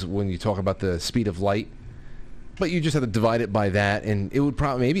it is when you talk about the speed of light, but you just have to divide it by that, and it would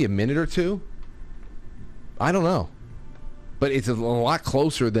probably maybe a minute or two. I don't know, but it's a lot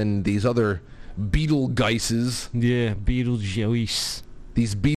closer than these other Betelgeuses. Yeah, Betelgeuse.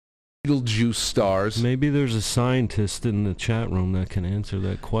 These Betelgeuse stars. Maybe there's a scientist in the chat room that can answer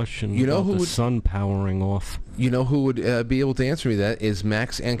that question. You know about the sun powering off. You know who would be able to answer me that is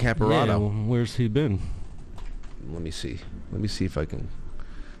Max Ancaparado. Yeah, well, where's he been? Let me see. Let me see if I can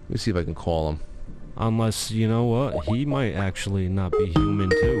call him. Unless, you know what, he might actually not be human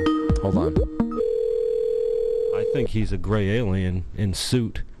too. Hold on. I think he's a gray alien in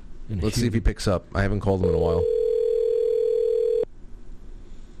suit. Let's see if he picks up. I haven't called him in a while.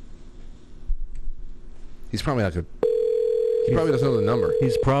 He's probably not good. He probably doesn't know the number.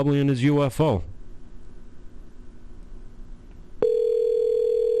 He's probably in his UFO.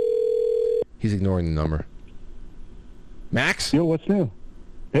 He's ignoring the number. Max? Yo, what's new?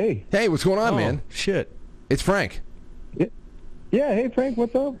 Hey. Hey, what's going on, Oh, man? shit. It's Frank. Yeah, hey, Frank,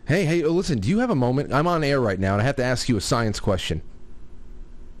 what's up? Hey, listen, do you have a moment? I'm on air right now, and I have to ask you a science question.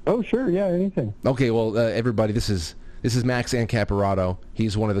 Oh, sure, yeah, anything. Okay, well, everybody, this is Max Ancaparato.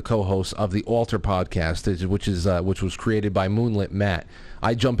 He's one of the co-hosts of the Alter podcast, which was created by Moonlit Matt.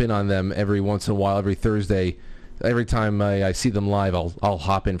 I jump in on them every once in a while, every Thursday. Every time I see them live, I'll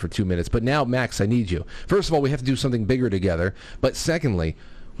hop in for 2 minutes. But now, Max, I need you. First of all, we have to do something bigger together. But secondly,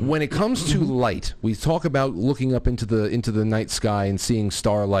 when it comes to light, we talk about looking up into the night sky and seeing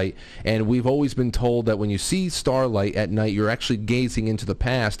starlight. And we've always been told that when you see starlight at night, you're actually gazing into the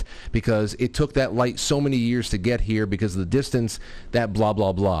past because it took that light so many years to get here because of the distance, that blah,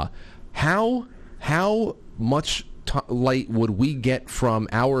 blah, blah. How much light would we get from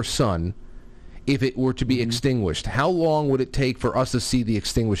our sun if it were to be extinguished? How long would it take for us to see the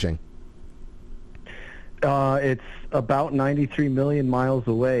extinguishing? It's about 93 million miles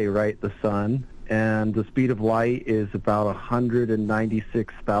away, right, the sun, and the speed of light is about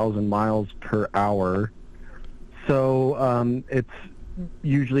 196,000 miles per hour. So it's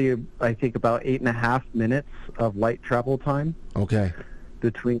usually, I think, about 8.5 minutes of light travel time. Okay.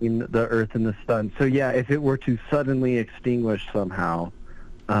 Between the Earth and the sun. So yeah, if it were to suddenly extinguish somehow,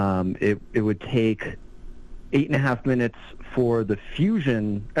 it would take 8.5 minutes for the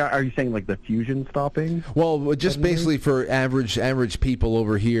fusion. Are you saying like the fusion stopping? Well, just basically for average people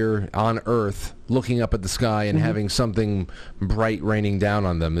over here on Earth looking up at the sky and having something bright raining down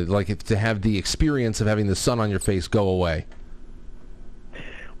on them, to have the experience of having the sun on your face go away.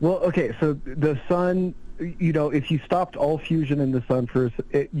 Well, okay, so the sun, if you stopped all fusion in the sun first,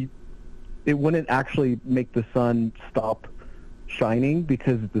 it wouldn't actually make the sun stop shining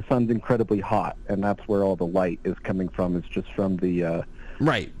because the sun's incredibly hot, and that's where all the light is coming from. It's just from the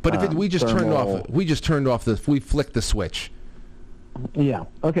right. But if we just turned off we flicked the switch. Yeah.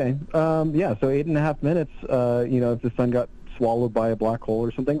 Okay. Yeah. So 8.5 minutes. If the sun got swallowed by a black hole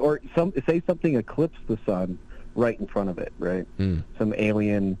or something, or say something eclipsed the sun right in front of it, right? Some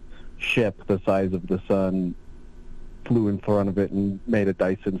alien ship the size of the sun flew in front of it and made a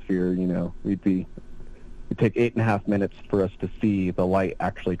Dyson sphere. It'd take 8.5 minutes for us to see the light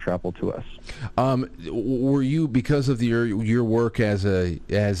actually travel to us. Were you, because of your work as an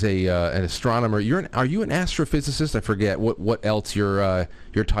astronomer? Are you an astrophysicist? I forget what else your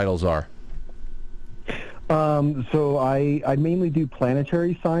titles are. So I mainly do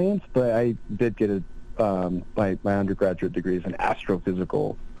planetary science, but I did get my undergraduate degree is in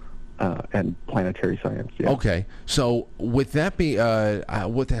astrophysical and planetary science. Yeah. Okay. So with that be,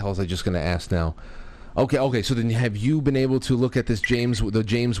 what the hell was I just going to ask now? Okay. So then, have you been able to look at the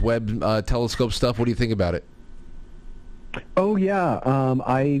James Webb telescope stuff? What do you think about it? Oh yeah,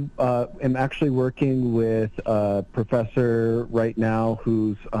 I am actually working with a professor right now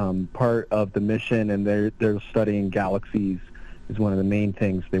who's part of the mission, and they're studying galaxies. Is one of the main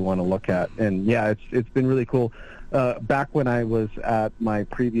things they want to look at, and yeah, it's been really cool. Back when I was at my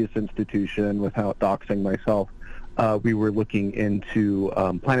previous institution, without doxing myself, we were looking into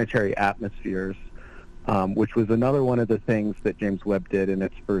planetary atmospheres. Which was another one of the things that James Webb did in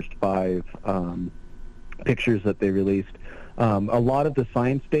its first 5 pictures that they released. A lot of the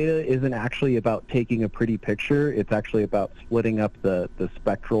science data isn't actually about taking a pretty picture. It's actually about splitting up the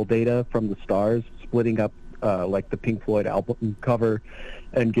spectral data from the stars, splitting up like the Pink Floyd album cover,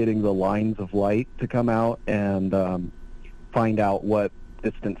 and getting the lines of light to come out and find out what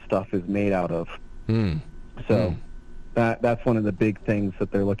distant stuff is made out of. So that's one of the big things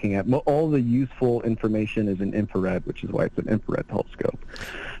that they're looking at. All the useful information is in infrared, which is why it's an infrared telescope.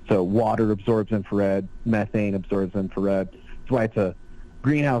 So water absorbs infrared, methane absorbs infrared. That's why it's a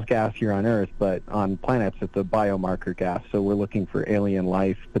greenhouse gas here on Earth, but on planets it's a biomarker gas. So we're looking for alien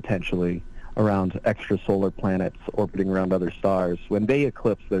life potentially around extrasolar planets orbiting around other stars. When they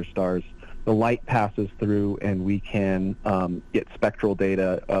eclipse their stars, the light passes through and we can get spectral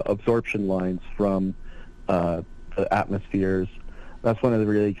data, absorption lines from the atmospheres. That's one of the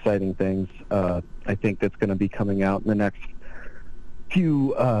really exciting things I think that's going to be coming out in the next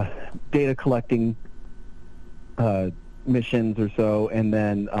few data collecting missions or so, and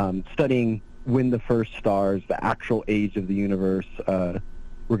then studying when the first stars, the actual age of the universe,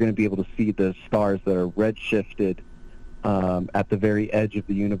 we're going to be able to see the stars that are redshifted at the very edge of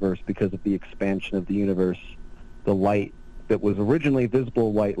the universe because of the expansion of the universe. The light that was originally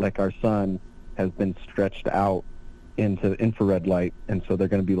visible light like our sun has been stretched out into infrared light, and so they're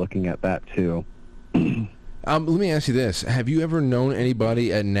going to be looking at that too. Let me ask you this: have you ever known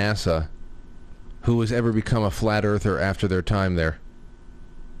anybody at NASA who has ever become a flat earther after their time there?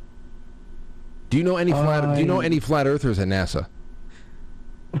 Do you know any flat earthers at NASA?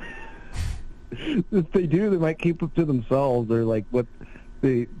 If they do, they might keep it to themselves. They're like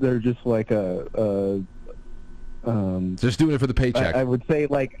they're just like just doing it for the paycheck. I would say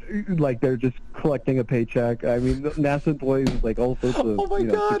like they're just collecting a paycheck. I mean, NASA employees like all sorts of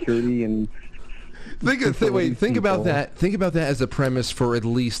security and. Think about that. Think about that as a premise for at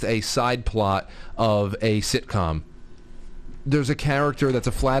least a side plot of a sitcom. There's a character that's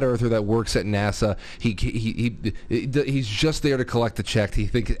a flat earther that works at NASA. He's just there to collect the check. He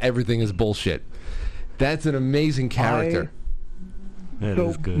thinks everything is bullshit. That's an amazing character.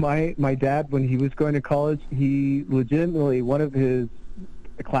 So my dad, when he was going to college, he legitimately, one of his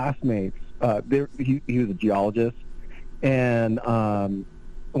classmates, he was a geologist, and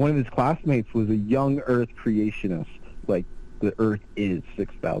one of his classmates was a young Earth creationist, like the Earth is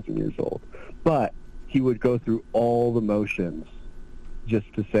 6,000 years old. But he would go through all the motions just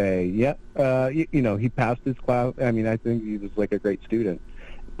to say, he passed his class. I mean, I think he was like a great student.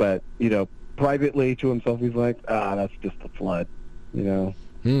 But, privately to himself, he's like, that's just a flood,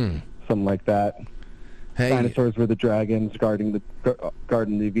 something like that. Hey. Dinosaurs were the dragons guarding the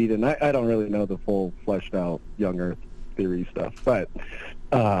Garden of Eden. I don't really know the full fleshed out young Earth theory stuff, but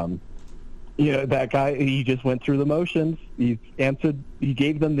that guy, he just went through the motions. He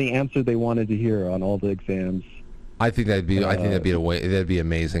gave them the answer they wanted to hear on all the exams. I think that'd be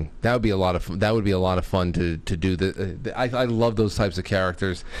amazing. That would be a lot of fun to do. I love those types of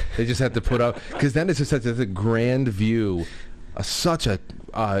characters. They just have to put up, because then it's just such a grand view, such a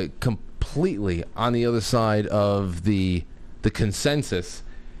completely on the other side of the consensus,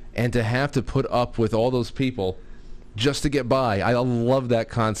 and to have to put up with all those people just to get by. I love that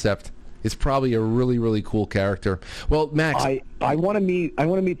concept. It's probably a really, really cool character. Well, Max, I want to meet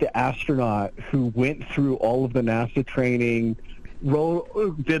the astronaut who went through all of the NASA training,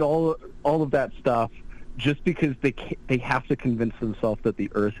 did all of that stuff, just because they have to convince themselves that the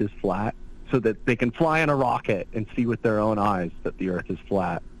Earth is flat, so that they can fly in a rocket and see with their own eyes that the Earth is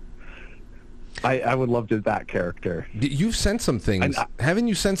flat. I would love to be that character. You've sent some things. Haven't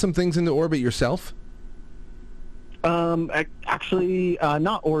you sent some things into orbit yourself? Actually,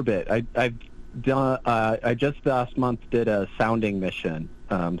 not orbit. I've done. I just last month did a sounding mission.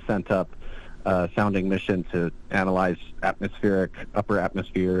 Sent up a sounding mission to analyze upper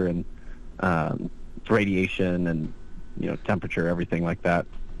atmosphere, and radiation, and temperature, everything like that.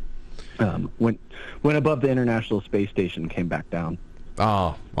 Went above the International Space Station, came back down.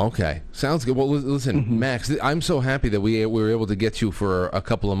 Oh, okay. Sounds good. Well, listen, Max, I'm so happy that we were able to get you for a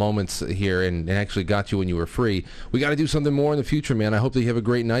couple of moments here and actually got you when you were free. We got to do something more in the future, man. I hope that you have a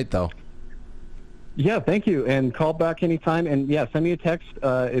great night, though. Yeah, thank you. And call back anytime. And, send me a text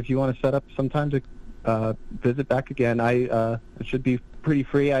if you want to set up some time to visit back again. I should be pretty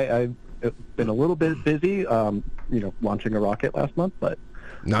free. I've been a little bit busy, launching a rocket last month, but...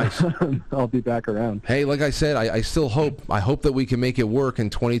 Nice. I'll be back around. Hey, like I said, I still hope that we can make it work in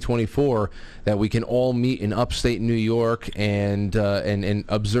 2024, that we can all meet in upstate New York and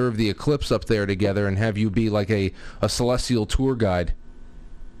observe the eclipse up there together, and have you be like a celestial tour guide.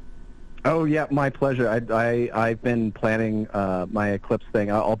 Oh yeah, my pleasure. I've been planning my eclipse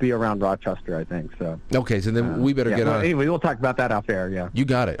thing. I'll be around Rochester, I think. So. Okay, so then we better get on. Anyway, we'll talk about that off air. Yeah. You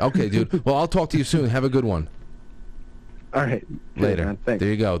got it. Okay, dude. Well, I'll talk to you soon. Have a good one. All right. Later. Man. Thanks. There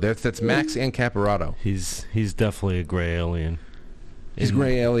you go. That's Max and Caparato. He's definitely a gray alien. He's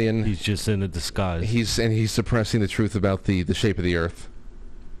gray alien. He's just in a disguise. He's suppressing the truth about the shape of the Earth.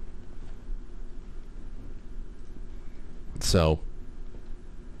 So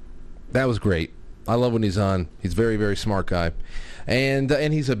that was great. I love when he's on. He's a very, very smart guy, and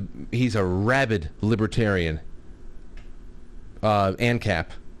he's a rabid libertarian. ANCAP,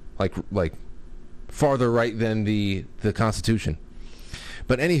 like. Farther right than the Constitution.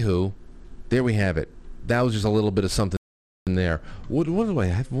 But anywho, there we have it. That was just a little bit of something there. What do I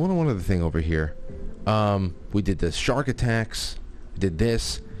have? One other thing over here. We did the shark attacks. We did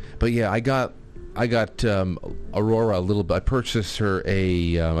this. But yeah, I got Aurora a little bit. I purchased her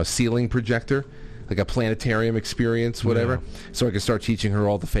a ceiling projector, like a planetarium experience, whatever, so I could start teaching her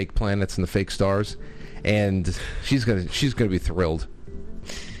all the fake planets and the fake stars. And she's gonna be thrilled.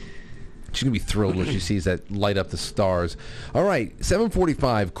 She's going to be thrilled when she sees that light up the stars. All right,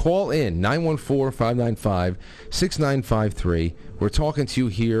 7:45. Call in, 914-595-6953. We're talking to you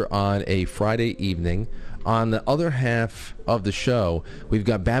here on a Friday evening. On the other half of the show, we've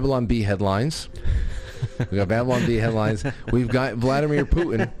got Babylon Bee headlines. We got Babylon Bee headlines. We've got Vladimir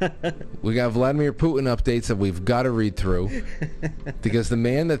Putin. We got Vladimir Putin updates that we've got to read through because the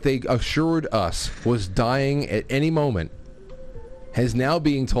man that they assured us was dying at any moment is now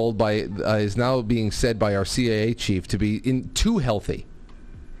being said by our CIA chief to be too healthy.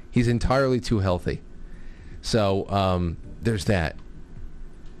 He's entirely too healthy. So there's that.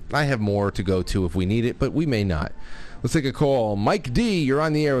 I have more to go to if we need it, but we may not. Let's take a call. Mike D, you're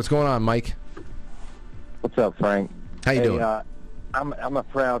on the air. What's going on, Mike? What's up, Frank? How you doing? I'm a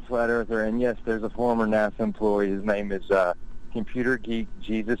proud flat earther, and yes, there's a former NASA employee. His name is Computer Geek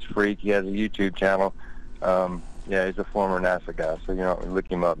Jesus Freak. He has a YouTube channel. Yeah, he's a former NASA guy, so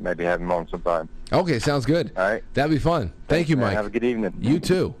look him up. Maybe have him on sometime. Okay, sounds good. All right, that'd be fun. Thank you, Mike. Have a good evening. You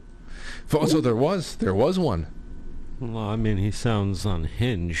too. So there was one. Well, I mean, he sounds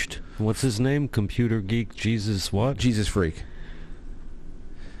unhinged. What's his name? Computer Geek Jesus what? Jesus Freak.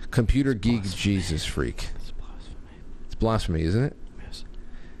 Computer Geek Jesus Freak. It's blasphemy. It's blasphemy, isn't it? Yes.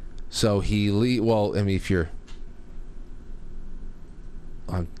 So well, I mean, if you're...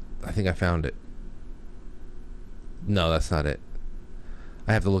 I think I found it. No, that's not it.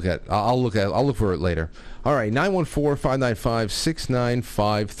 I have to look at... I'll look for it later. All right,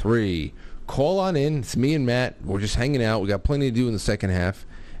 914-595-6953. Call on in. It's me and Matt. We're just hanging out. We got plenty to do in the second half.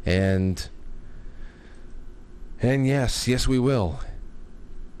 And yes, we will.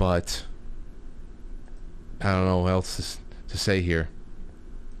 But I don't know what else to say here.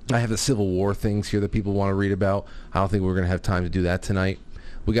 I have the Civil War things here that people want to read about. I don't think we're going to have time to do that tonight.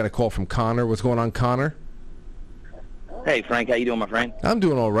 We got a call from Connor. What's going on, Connor? Hey, Frank. How you doing, my friend? I'm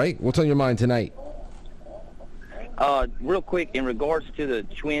doing all right. What's on your mind tonight? Real quick, in regards to the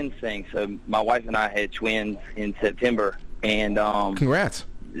twins thing, so my wife and I had twins in September, and congrats.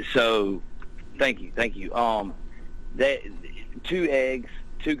 So, thank you. That 2 eggs,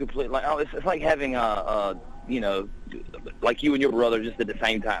 2 complete. Like, it's like having like you and your brother just at the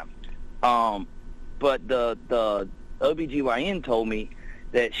same time. But the OBGYN told me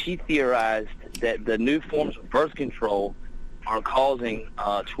that she theorized that the new forms of birth control are causing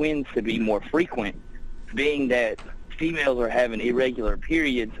twins to be more frequent, being that females are having irregular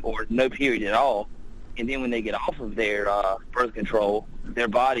periods or no period at all, and then when they get off of their birth control, their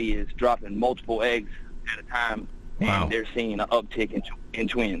body is dropping multiple eggs at a time, wow. And they're seeing an uptick in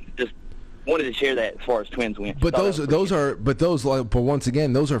twins. Just wanted to share that as far as twins went. But those once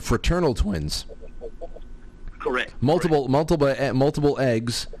again, those are fraternal twins. Correct. Multiple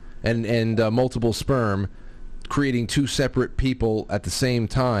eggs and multiple sperm, creating 2 separate people at the same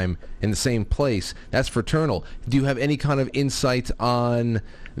time in the same place. That's fraternal. Do you have any kind of insight on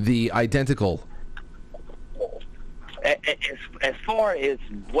the identical? As far as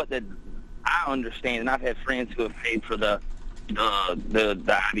what I understand, and I've had friends who have paid for the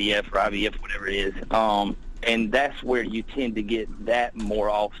IVF or IVF, whatever it is, and that's where you tend to get that more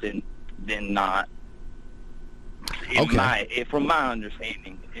often than not. From my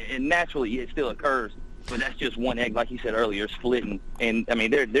understanding, and naturally it still occurs. But that's just one egg, like you said earlier, splitting. And, I mean,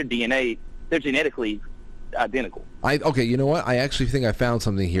 their DNA, they're genetically identical. Okay, you know what? I actually think I found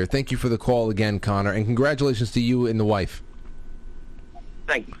something here. Thank you for the call again, Connor, and congratulations to you and the wife.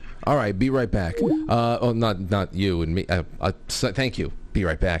 Thank you. All right, be right back. Not you and me. Thank you. Be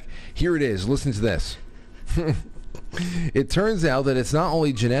right back. Here it is. Listen to this. It turns out that it's not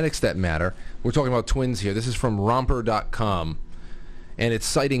only genetics that matter. We're talking about twins here. This is from romper.com, and it's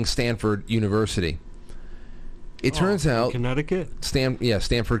citing Stanford University. It turns out... Connecticut?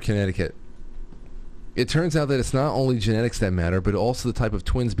 Stanford, Connecticut. It turns out that it's not only genetics that matter, but also the type of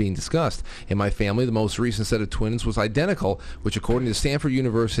twins being discussed. In my family, the most recent set of twins was identical, which according to Stanford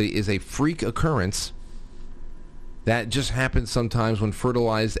University is a freak occurrence that just happens sometimes when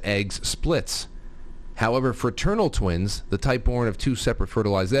fertilized eggs splits. However, fraternal twins, the type born of 2 separate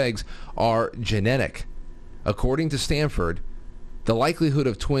fertilized eggs, are genetic. According to Stanford, the likelihood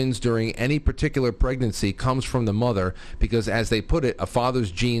of twins during any particular pregnancy comes from the mother because, as they put it, a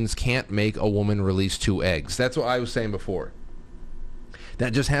father's genes can't make a woman release 2 eggs. That's what I was saying before.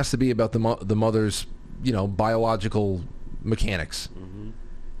 That just has to be about the mother's, biological mechanics. Mm-hmm.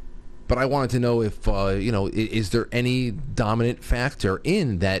 But I wanted to know if, is there any dominant factor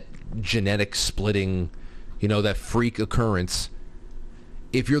in that genetic splitting, that freak occurrence?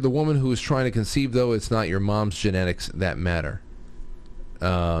 If you're the woman who is trying to conceive, though, it's not your mom's genetics that matter.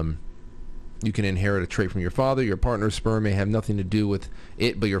 You can inherit a trait from your father. Your partner's sperm may have nothing to do with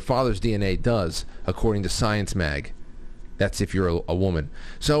it, but your father's DNA does, according to Science Mag. That's if you're a woman.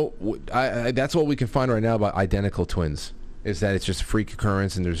 So that's what we can find right now about identical twins, is that it's just a freak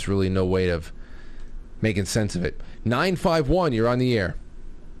occurrence and there's really no way of making sense of it. 951, you're on the air.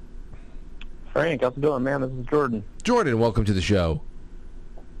 Frank, how's it going, man? This is Jordan. Jordan, welcome to the show.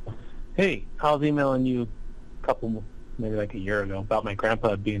 Hey, I was emailing you maybe like a year ago, about my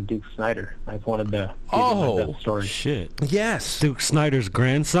grandpa being Duke Snyder. I just wanted to give you my story. Shit. Yes. Duke Snyder's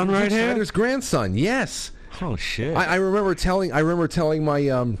grandson right Duke here? Snyder's grandson, yes. Oh, shit. I remember telling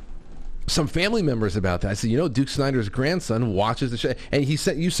my some family members about that. I said, Duke Snyder's grandson watches the show, and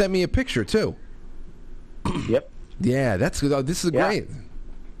you sent me a picture too. Yep. Yeah, that's good. This is great.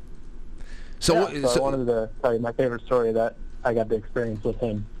 So I wanted to tell you my favorite story that I got to experience with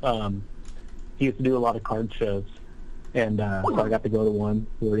him. He used to do a lot of card shows, and so I got to go to one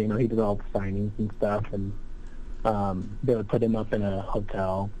where he did all the signings and stuff, and they would put him up in a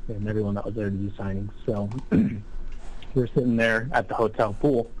hotel, and everyone that was there to do signings. So we were sitting there at the hotel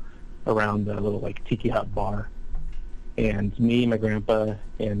pool around the little tiki hut bar, and me, my grandpa,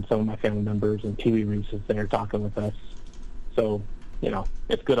 and some of my family members, and Pee Wee Reese is there talking with us. So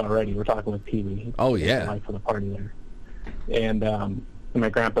it's good already. We're talking with Pee Wee. Oh yeah. Life of the party there, and my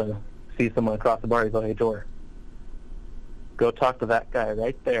grandpa sees someone across the bar. He's like, "Hey, Jor, go talk to that guy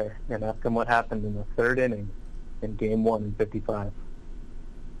right there and ask him what happened in the third inning in Game 1 in 55.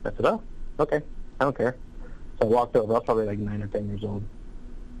 I said, "Oh, okay. I don't care." So I walked over. I was probably like 9 or 10 years old.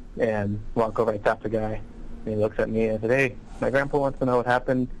 And walk over, I tap the guy, and he looks at me and I said, "Hey, my grandpa wants to know what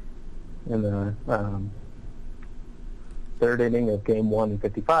happened in the third inning of Game 1 in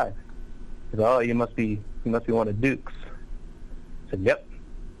 55. He said, "Oh, you must be one of Duke's." I said, "Yep."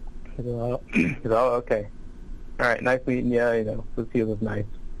 He said, "Oh, okay. All right, nice meeting you. He was nice."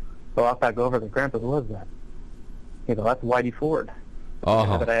 So I'll back over to Grandpa. Who was that? That's Whitey Ford.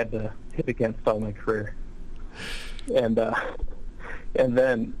 That I had to hit against all my career. And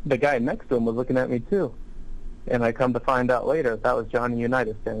then the guy next to him was looking at me too. And I come to find out later that was Johnny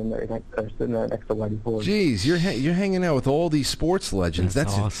Unitas sitting there next to Whitey Ford. Jeez, you're hanging out with all these sports legends.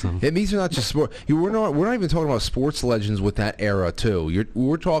 That's awesome. And these are not just sport. We're not even talking about sports legends with that era too.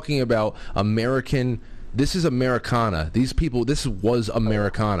 We're talking about American. This is Americana. These people. This was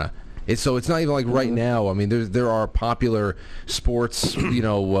Americana. It's not even like right now. I mean, there are popular sports.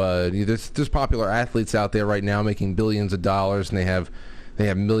 There's popular athletes out there right now making billions of dollars, and they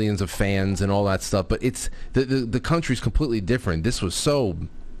have millions of fans and all that stuff. But it's the country's completely different. This was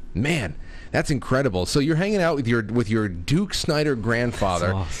man, that's incredible. So you're hanging out with your Duke Snyder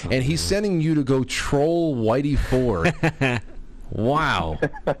grandfather, awesome, and he's sending you to go troll Whitey Ford. Wow.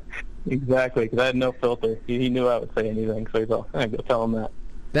 Exactly, because I had no filter. He knew I would say anything, so he's all, "I go tell him that."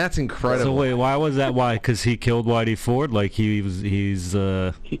 That's incredible. So wait, why was that? Why? Because he killed Whitey Ford? Like he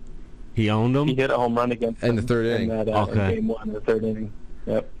owned him? He hit a home run against him in the third inning. In Game 1, the third inning.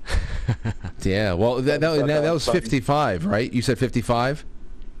 Yep. Yeah. Well, that was 55, right? You said 55.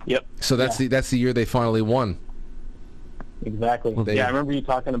 Yep. So that's the year they finally won. Exactly. Well, I remember you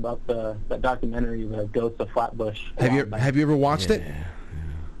talking about that documentary, The Ghost of Flatbush. Have you ever watched it?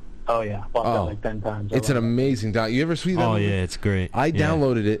 Oh yeah, watched that like 10 times. It's an amazing doc. You ever see that? Oh movie? yeah, it's great. I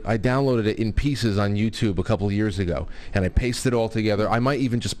downloaded it. I downloaded it in pieces on YouTube a couple of years ago, and I pasted it all together. I might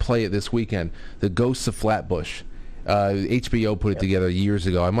even just play it this weekend. The Ghosts of Flatbush. HBO put it together years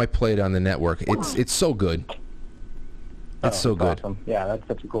ago. I might play it on the network. It's so good. It's so good. Awesome. Yeah, that's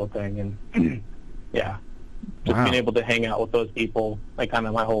such a cool thing, and yeah, just being able to hang out with those people, like kind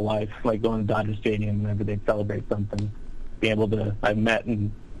of my whole life, like going to Dodger Stadium whenever they celebrate something. Being able to, I've met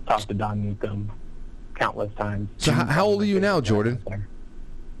and talked to Don Newcomb countless times. So how old are you now, Jordan?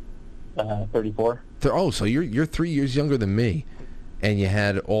 34. So you're 3 years younger than me, and you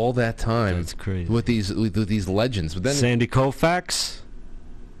had all that time. That's crazy. with these legends. But then Sandy Koufax.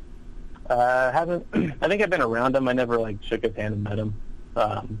 Haven't. I think I've been around him. I never shook his hand and met him,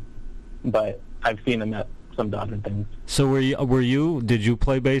 but I've seen him at some Dodger things. So were you? Did you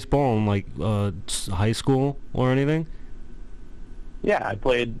play baseball in high school or anything? Yeah, I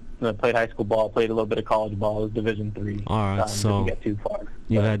played high school ball. Played a little bit of college ball. It was Division III. All right, so didn't get too far.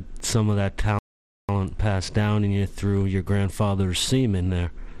 You had some of that talent passed down in you through your grandfather's semen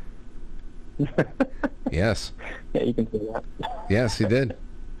there. Yes. Yeah, you can say that. Yes, he did.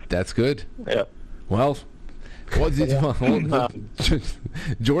 That's good. Yeah. Well, what did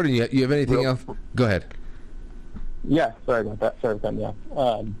Jordan, you have anything else? Go ahead. Yeah, sorry about that. Sorry about that.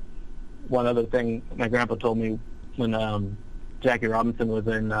 Yeah. One other thing my grandpa told me when Jackie Robinson was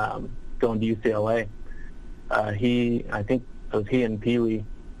in going to UCLA, I think it was he and Pee Wee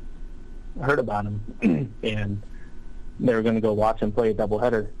heard about him, and they were going to go watch him play a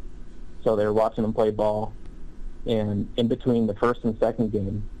doubleheader. So they were watching him play ball, and in between the first and second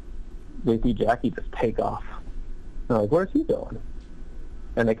game, they see Jackie just take off. They're like, "Where's he going?"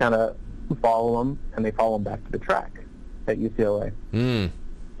 And they kind of follow him, and they follow him back to the track at UCLA.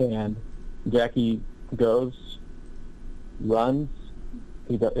 And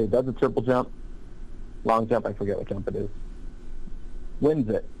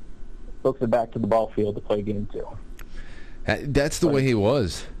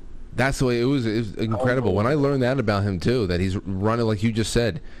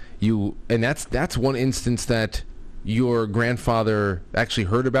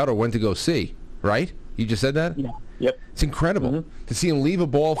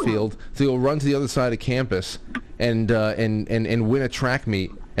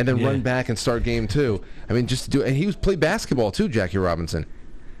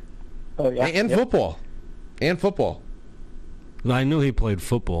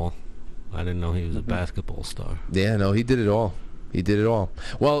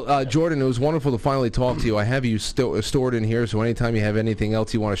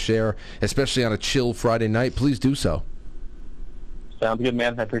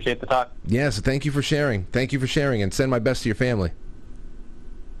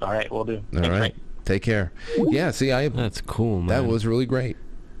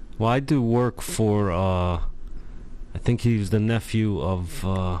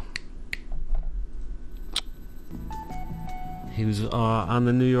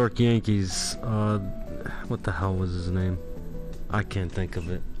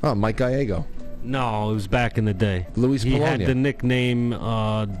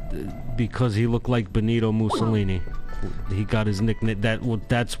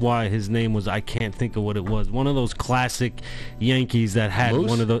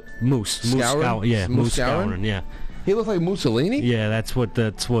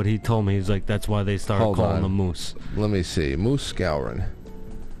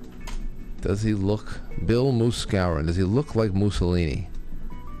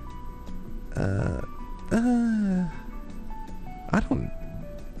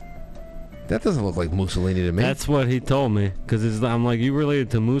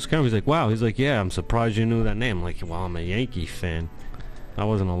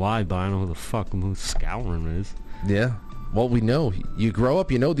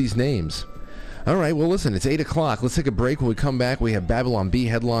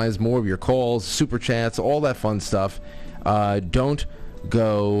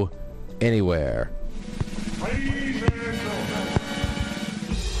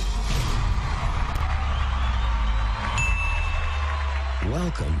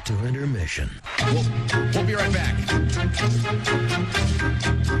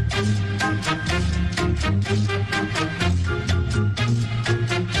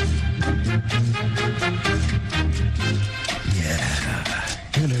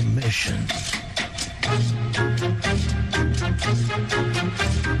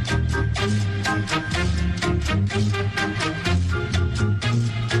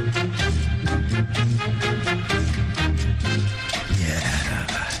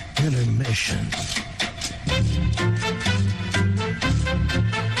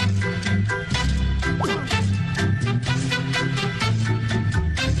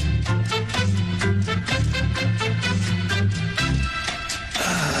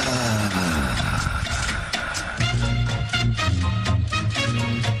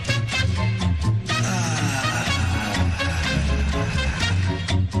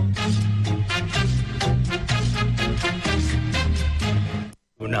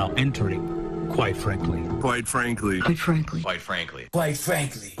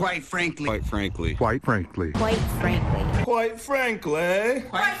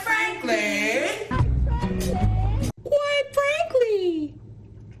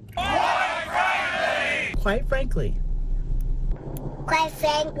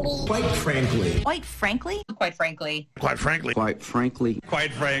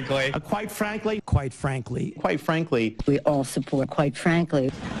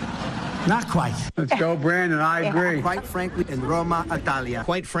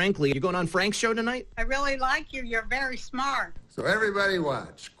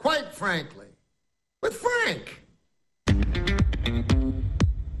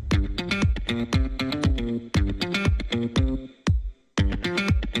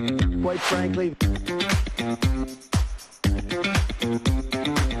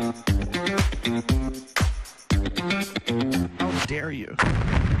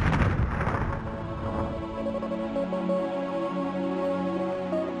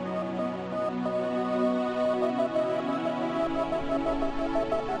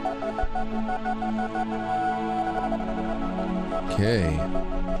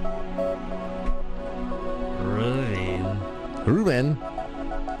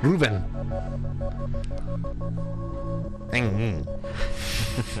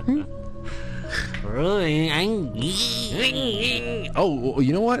Oh,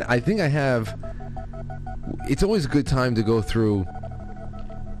 you know what? I think I have... It's always a good time to go through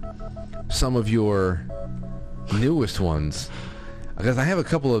some of your newest ones. Because I have a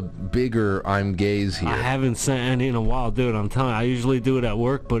couple of bigger I'm gays here. I haven't sent any in a while, dude. I'm telling you, I usually do it at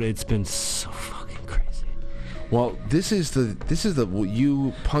work, but it's been so fucking crazy. Well, this is the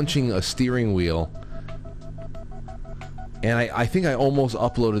you punching a steering wheel. And I think I almost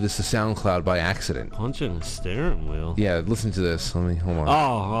uploaded this to SoundCloud by accident. Punching a steering wheel? Yeah, listen to this. Let me, hold on.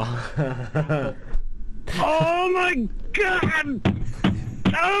 Oh. Oh my god!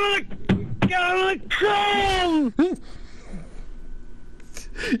 Oh my god!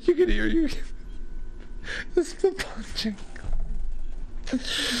 You can hear you. This is the punching.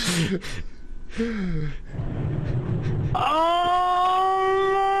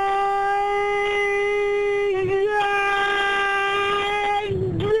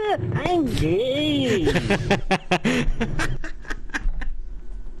 I'm gay.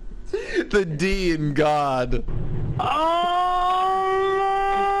 The D in God.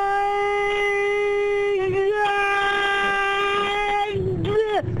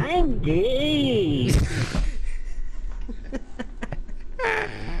 I'm gay.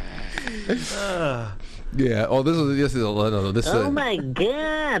 Yeah. Oh, this is no, this. Oh my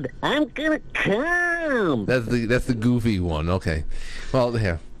god! I'm gonna come. That's the goofy one. Okay. Well,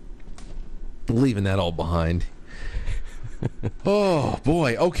 here. Leaving that all behind. Oh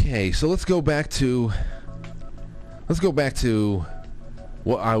boy. Okay. So let's go back to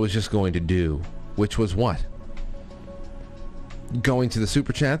what I was just going to do, which was what? Going to the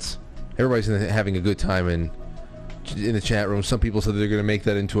super chats. Everybody's having a good time in the chat room. Some people said they're going to make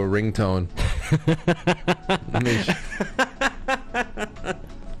that into a ringtone.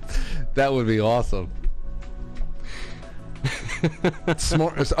 That would be awesome. A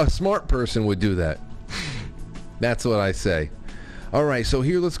smart person would do that. That's what I say. All right, so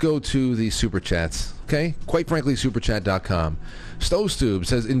here let's go to the super chats. Okay, quite frankly, superchat.com. Stove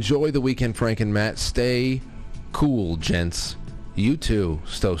says, "Enjoy the weekend, Frank and Matt. Stay cool, gents." You too,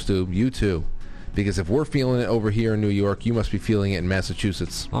 Stove. You too. Because if we're feeling it over here in New York, you must be feeling it in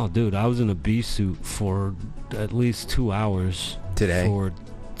Massachusetts. Oh, dude, I was in a bee suit for at least 2 hours. Today? For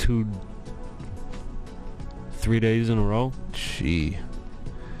 3 days in a row. Gee.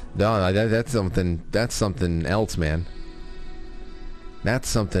 No, that's something else, man. That's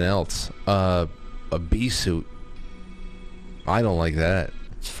something else. A bee suit. I don't like that.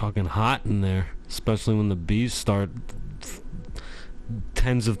 It's fucking hot in there, especially when the bees start...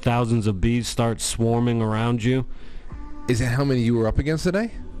 Tens of thousands of bees start swarming around you. Is that how many you were up against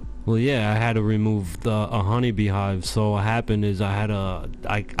today? Well, yeah, I had to remove a honeybee hive. So what happened is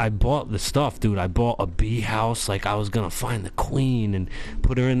I bought the stuff, dude. I bought a bee house. Like, I was going to find the queen and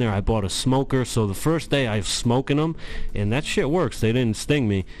put her in there. I bought a smoker. So the first day I was smoking them, and that shit works. They didn't sting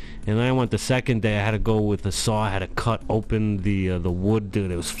me. And then I went the second day. I had to go with a saw. I had to cut open the wood,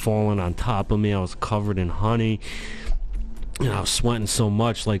 dude. It was falling on top of me. I was covered in honey. And I was sweating so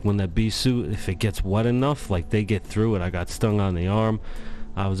much, like when that bee suit, if it gets wet enough, like they get through it. I got stung on the arm.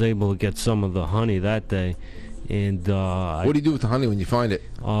 I was able to get some of the honey that day. And what do you do with the honey when you find it?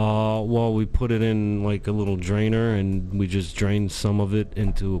 Well, we put it in like a little drainer, and we just drained some of it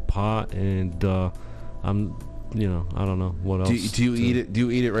into a pot. And I don't know what else. Do you eat it? Do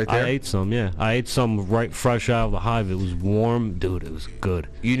you eat it right there? I ate some, yeah. I ate some right fresh out of the hive. It was warm, dude. It was good.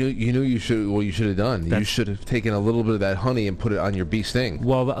 You knew you should. What you should have done. You should have taken a little bit of that honey and put it on your bee sting.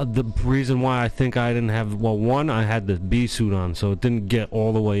 Well, the reason why I think I didn't have, well, one, I had the bee suit on, so it didn't get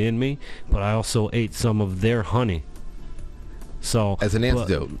all the way in me. But I also ate some of their honey. So as an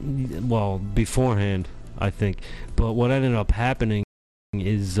antidote. Well, beforehand, I think. But what ended up happening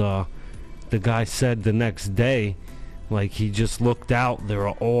is. The guy said the next day, like, he just looked out, they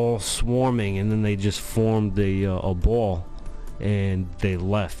were all swarming, and then they just formed a ball, and they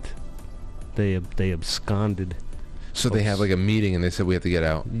left. They absconded. So they had like a meeting, and they said we have to get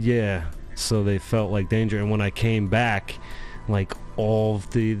out. Yeah. So they felt like danger, and when I came back, like, all of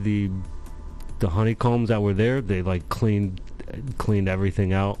the honeycombs that were there, they like cleaned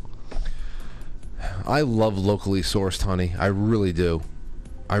everything out. I love locally sourced honey. I really do.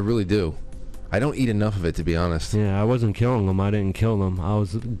 I really do. I don't eat enough of it, to be honest. Yeah, I wasn't killing them. I didn't kill them. I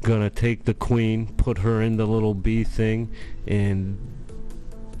was gonna take the queen, put her in the little bee thing, and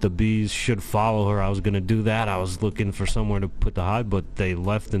the bees should follow her. I was gonna do that. I was looking for somewhere to put the hive, but they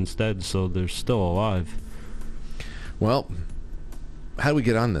left instead, so they're still alive. Well, how do we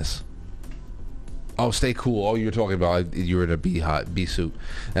get on this? Oh, stay cool. Oh, you're talking about you're in a bee suit.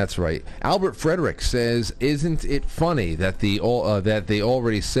 That's right. Albert Frederick says, "Isn't it funny that they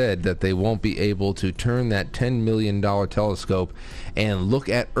already said that they won't be able to turn that $10 million telescope and look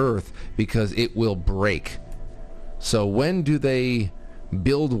at Earth because it will break? So when do they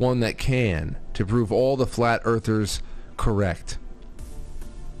build one that can to prove all the flat earthers correct?"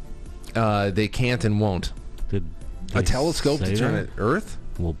 They can't and won't. A telescope to turn at Earth?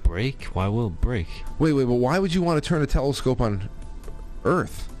 Will break? Why will it break? Wait, but why would you want to turn a telescope on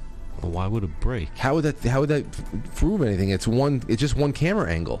Earth? Well, why would it break? How would that prove anything? It's just one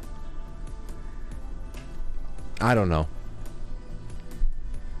camera angle. I don't know.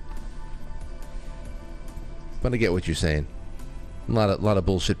 But I get what you're saying. A lot of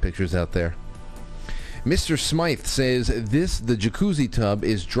bullshit pictures out there. Mr. Smythe says the jacuzzi tub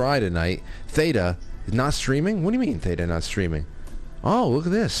is dry tonight. Theta is not streaming? What do you mean Theta not streaming? Oh, look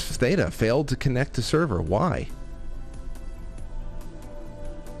at this. Theta failed to connect to server. Why?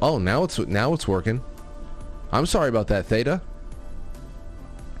 Oh, now it's working. I'm sorry about that, Theta.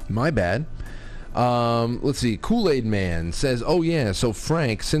 My bad. Let's see. Kool-Aid Man says, "Oh yeah, so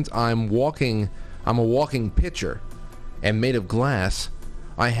Frank, since I'm a walking pitcher and made of glass,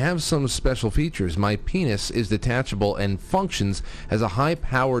 I have some special features. My penis is detachable and functions as a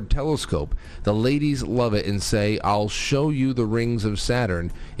high-powered telescope. The ladies love it and say, 'I'll show you the rings of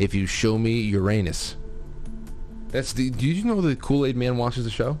Saturn if you show me Uranus.'" Do you know the Kool-Aid Man watches the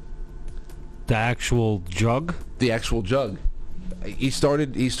show? The actual jug? The actual jug. He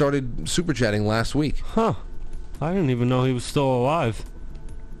started super chatting last week. Huh. I didn't even know he was still alive.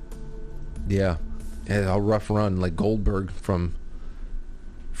 Yeah. Had a rough run like Goldberg from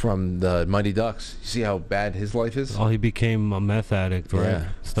the Mighty Ducks. You see how bad his life is? Oh, he became a meth addict, right? Yeah.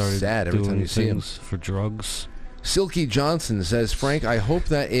 Started sad every doing time you see him. things for drugs. Silky Johnson says, "Frank, I hope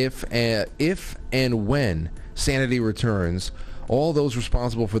that if and when sanity returns, all those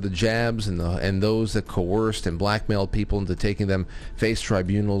responsible for the jabs and those that coerced and blackmailed people into taking them face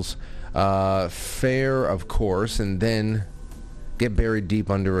tribunals, fair, of course, and then get buried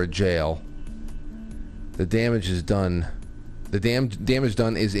deep under a jail. The damage is done. The damage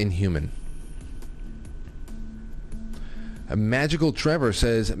done is inhuman." A Magical Trevor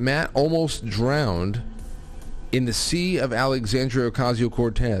says, "Matt almost drowned in the sea of Alexandria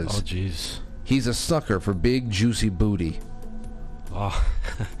Ocasio-Cortez. Oh, jeez. He's a sucker for big, juicy booty." Oh,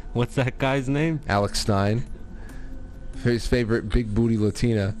 what's that guy's name? Alex Stein. His favorite big booty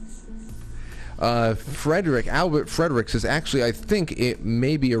Latina. Albert Frederick says, "Actually, I think it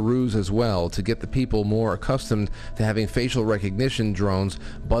may be a ruse as well to get the people more accustomed to having facial recognition drones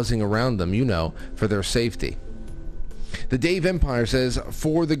buzzing around them, for their safety." The Dave Empire says,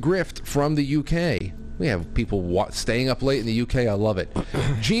 "For the grift from the UK." We have people staying up late in the UK. I love it.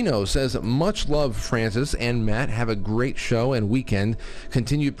 Gino says, "Much love, Francis and Matt. Have a great show and weekend.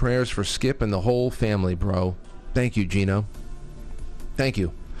 Continued prayers for Skip and the whole family, bro." Thank you, Gino. Thank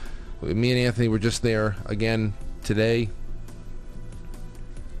you. Me and Anthony were just there again today,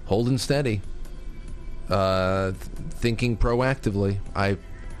 holding steady, thinking proactively.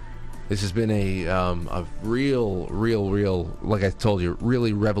 This has been a real, like I told you,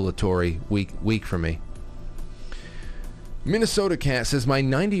 really revelatory week for me. Minnesota Cat says, "My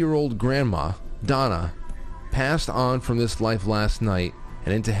 90-year-old grandma, Donna, passed on from this life last night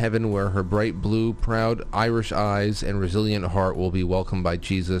and into heaven where her bright blue, proud Irish eyes and resilient heart will be welcomed by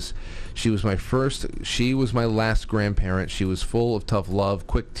Jesus. She was my last grandparent. She was full of tough love,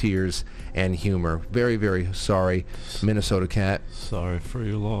 quick tears, and humor." Very, very sorry, Minnesota Cat. Sorry for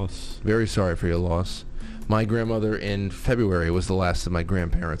your loss. Very sorry for your loss. My grandmother in February was the last of my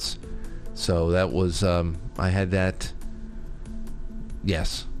grandparents. So that was, I had that.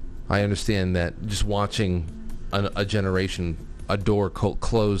 Yes, I understand that just watching a generation, a door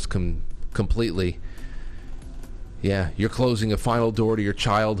closed completely. Yeah, you're closing a final door to your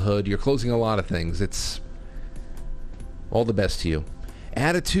childhood. You're closing a lot of things. It's all the best to you.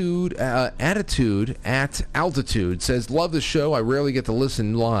 Attitude at Altitude says, "Love the show. I rarely get to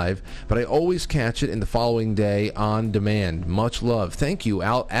listen live, but I always catch it in the following day on demand. Much love." Thank you,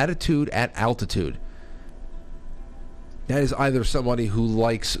 Attitude at Altitude. That is either somebody who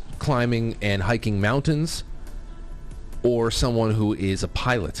likes climbing and hiking mountains or someone who is a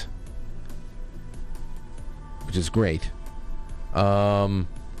pilot, which is great.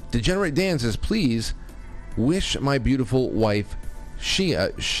 Degenerate Dan says, "Please wish my beautiful wife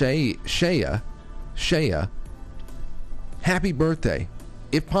Shaya, happy birthday.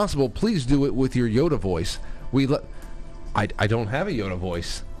 If possible, please do it with your Yoda voice. I don't have a Yoda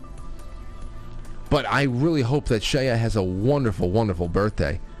voice, but I really hope that Shaya has a wonderful, wonderful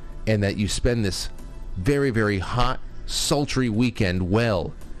birthday, and that you spend this very, very hot, sultry weekend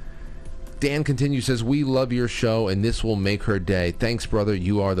well. Dan continues, says, we love your show, and this will make her day. Thanks, brother.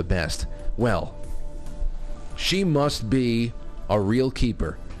 You are the best. Well, she must be a real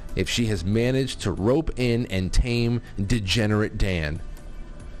keeper if she has managed to rope in and tame degenerate Dan.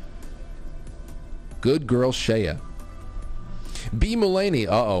 Good girl, Shea. B. Mulaney.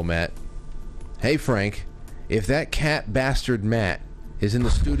 Uh-oh, Matt. Hey, Frank. If that cat bastard Matt is in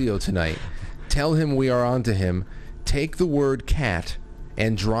the studio tonight, tell him we are on to him. Take the word cat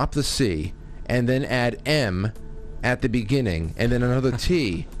and drop the C, and then add M at the beginning, and then another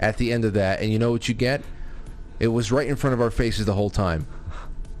T at the end of that, and you know what you get? It was right in front of our faces the whole time.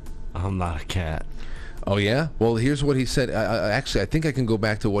 I'm not a cat. Oh, yeah? Well, here's what he said. Actually, I think I can go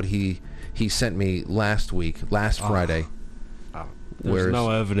back to what he sent me last Friday. There's no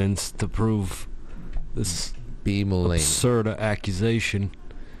evidence to prove this absurd accusation.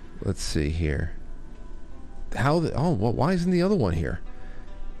 Let's see here. Why isn't the other one here?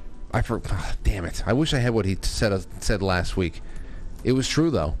 Damn it. I wish I had what he said last week. It was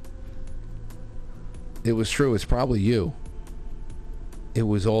true, though. It was true. It's probably you. It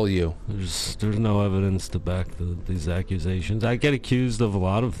was all you. There's no evidence to back these accusations. I get accused of a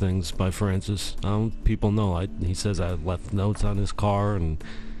lot of things by Francis. People know. He says I left notes on his car, and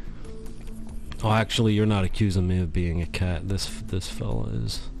actually, you're not accusing me of being a cat. This fella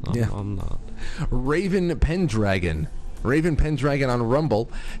is. I'm not. Raven Pendragon on Rumble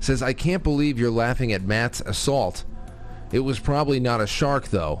says, I can't believe you're laughing at Matt's assault. It was probably not a shark,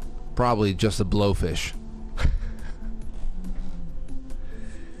 though. Probably just a blowfish.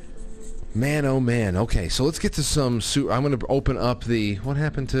 Man, oh man. Okay, so let's get to some... I'm going to open up the... What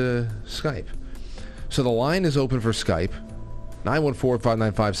happened to Skype? So the line is open for Skype.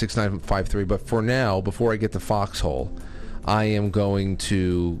 914-595-6953. But for now, before I get to Foxhole, I am going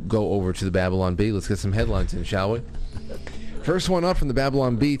to go over to the Babylon Bee. Let's get some headlines in, shall we? First one up from the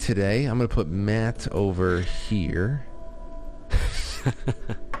Babylon Bee today. I'm going to put Matt over here.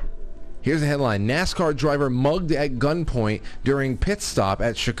 Here's the headline. NASCAR driver mugged at gunpoint during pit stop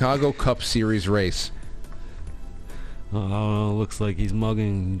at Chicago Cup Series race. Oh, looks like he's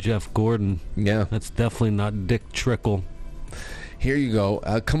mugging Jeff Gordon. Yeah. That's definitely not Dick Trickle. Here you go.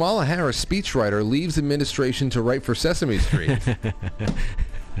 Kamala Harris, speechwriter, leaves administration to write for Sesame Street.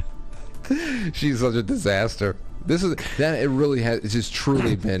 She's such a disaster. It really has just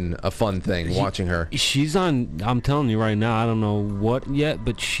truly been a fun thing watching her. She's on, I'm telling you right now, I don't know what yet,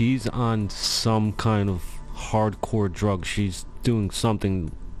 but she's on some kind of hardcore drug. She's doing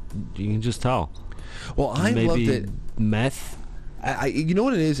something, you can just tell. Well, I loved it. Meth? You know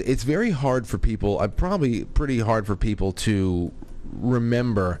what it is? It's very hard for people, probably pretty hard for people to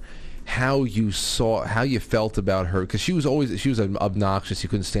remember how you felt about her, because she was obnoxious. You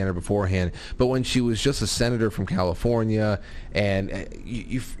couldn't stand her beforehand, but when she was just a senator from California, and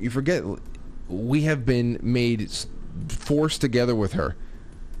you forget, we have been forced together with her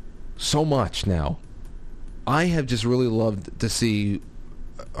so much now. I have just really loved to see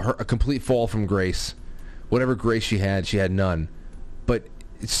a complete fall from grace. Whatever grace she had none. But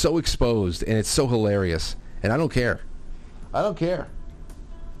it's so exposed, and it's so hilarious, and I don't care.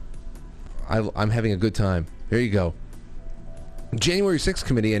 I'm having a good time. Here you go. January 6th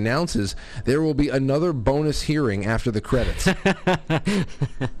committee announces there will be another bonus hearing after the credits.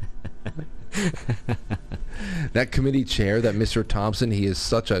 That committee chair, that Mr. Thompson, he is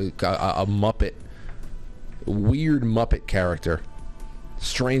such a Muppet. Weird Muppet character.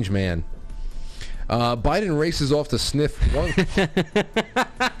 Strange man. Biden races off to sniff one...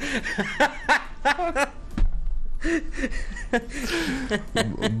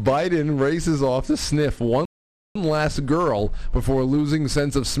 Biden races off to sniff one last girl before losing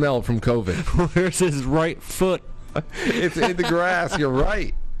sense of smell from COVID. Where's his right foot? It's in the grass. You're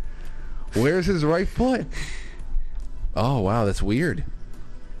right. Where's his right foot? Oh, wow, that's weird.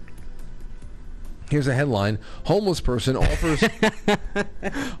 Here's a headline. Homeless person offers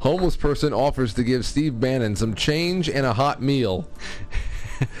to give Steve Bannon some change and a hot meal.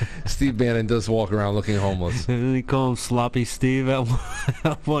 Steve Bannon does walk around looking homeless. Didn't he call him Sloppy Steve at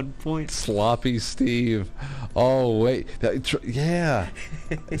one point? Sloppy Steve. Oh, wait. Yeah.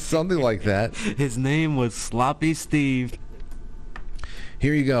 Something like that. His name was Sloppy Steve.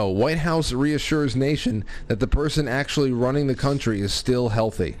 Here you go. White House reassures nation that the person actually running the country is still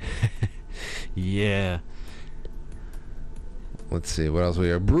healthy. Yeah. Let's see, what else we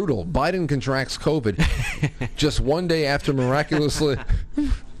have? Brutal. Biden contracts COVID just one day after miraculously...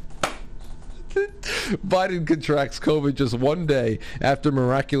 Biden contracts COVID just one day after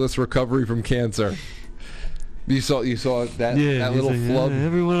miraculous recovery from cancer. You saw that Yeah, that he's little like, flub.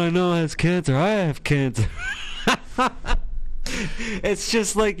 Everyone I know has cancer. I have cancer. It's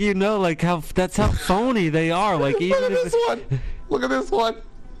just like, like that's how phony they are. Like even Look at this one. Look at this one.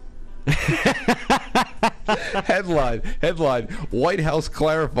 Headline. White House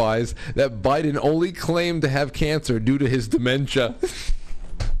clarifies that Biden only claimed to have cancer due to his dementia.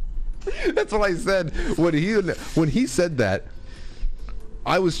 That's what I said when he said that.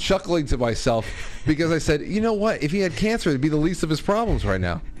 I was chuckling to myself because I said, you know what? If he had cancer, it'd be the least of his problems right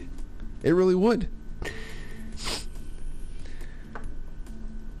now. It really would.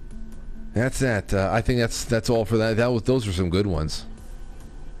 That's that. I think that's all for that. Those are some good ones.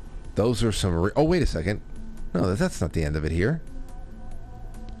 Those are some. Oh, wait a second. No, that's not the end of it here.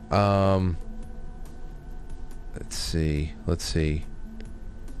 Let's see.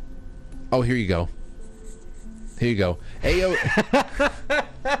 Oh, here you go.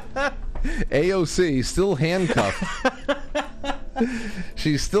 AOC still handcuffed.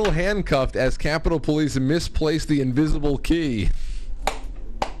 She's still handcuffed as Capitol Police misplaced the invisible key.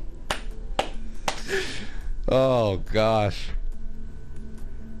 Oh, gosh.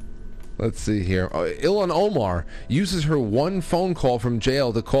 Let's see here. Ilhan Omar uses her one phone call from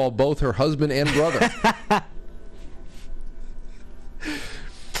jail to call both her husband and brother.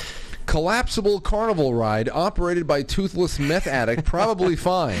 Collapsible carnival ride operated by toothless meth addict, probably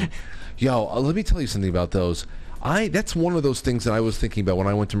fine. Yo, let me tell you something about those. That's one of those things that I was thinking about when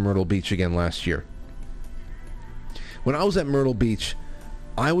I went to Myrtle Beach again last year. When I was at Myrtle Beach,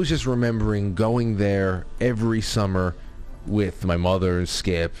 I was just remembering going there every summer with my mother,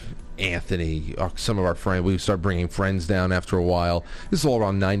 Skip, Anthony, some of our friends. We would start bringing friends down after a while. This is all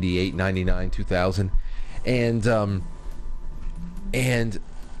around 98, 99, 2000. And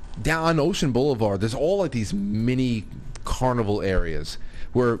down on Ocean Boulevard, there's all like these mini carnival areas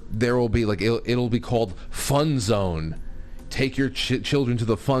where there will be like, it'll be called Fun Zone. Take your children to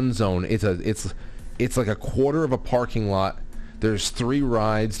the Fun Zone. It's like a quarter of a parking lot. There's 3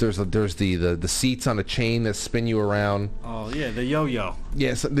 rides. There's the seats on a chain that spin you around. Oh yeah, the yo-yo.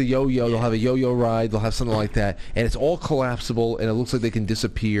 Yes, the yo-yo. Yeah. They'll have a yo-yo ride. They'll have something like that, and it's all collapsible, and it looks like they can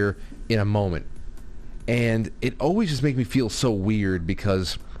disappear in a moment. And it always just makes me feel so weird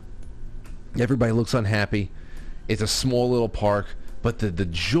because everybody looks unhappy. It's a small little park, but the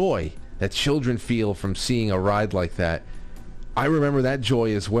joy that children feel from seeing a ride like that, I remember that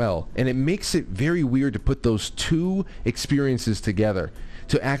joy as well. And it makes it very weird to put those two experiences together,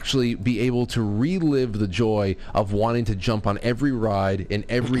 to actually be able to relive the joy of wanting to jump on every ride in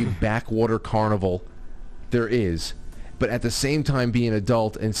every backwater carnival there is, but at the same time be an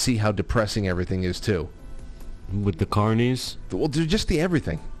adult and see how depressing everything is too. With the carnies? Well, they're just the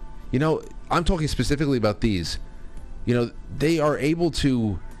everything. You know, I'm talking specifically about these. You know, they are able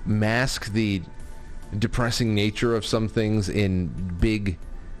to mask the depressing nature of some things in big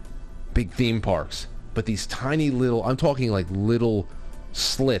theme parks, but these tiny little, I'm talking like little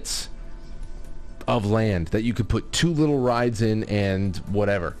slits of land that you could put 2 little rides in and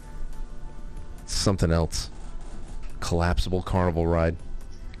whatever. It's something else. Collapsible carnival ride.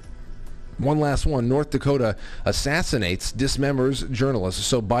 One last one. North Dakota assassinates, dismembers journalists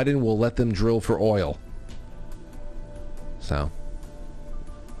so Biden will let them drill for oil. So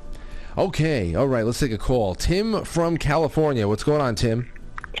okay, all right, let's take a call. Tim from California. What's going on, Tim?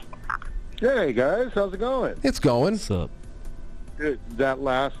 Hey, guys. How's it going? It's going. What's up? Good. That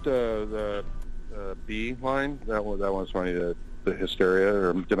last, the B line, that one's funny, the hysteria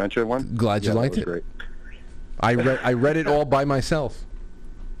or dementia one. Glad you liked it. Great. I read it all by myself.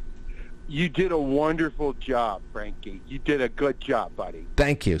 You did a wonderful job, Frankie. You did a good job, buddy.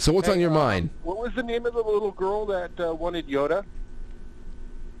 Thank you. So what's on your mind? What was the name of the little girl that wanted Yoda?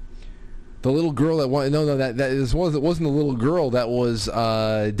 The little girl that wanted... No, it wasn't a little girl. That was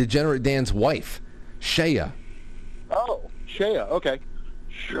Degenerate Dan's wife, Shea. Oh, Shea. Okay.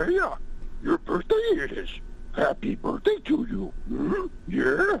 Shea, your birthday is. Happy birthday to you.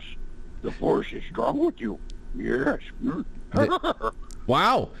 Yes. The force is strong with you. Yes.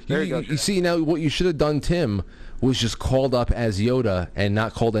 Wow. You see, now what you should have done, Tim, was just called up as Yoda and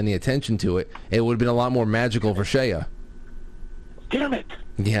not called any attention to it. It would have been a lot more magical for Shea. Damn it.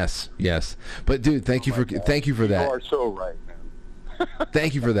 Yes. But dude, thank you for that. You are so right, man.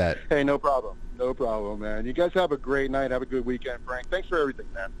 Thank you for that. Hey, no problem. No problem, man. You guys have a great night. Have a good weekend, Frank. Thanks for everything,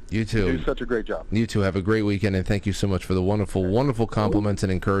 man. You too. You do such a great job. You too. Have a great weekend, and thank you so much for the wonderful, wonderful compliments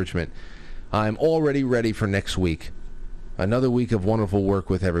and encouragement. I'm already ready for next week. Another week of wonderful work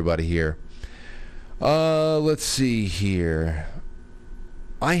with everybody here. Let's see here.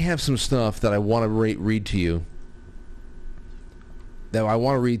 I have some stuff that I want to read to you. That I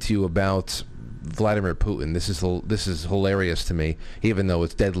want to read to you about Vladimir Putin. This is hilarious to me, even though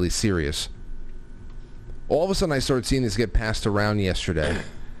it's deadly serious. All of a sudden, I started seeing this get passed around yesterday.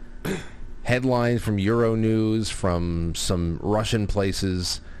 Headlines from Euronews, from some Russian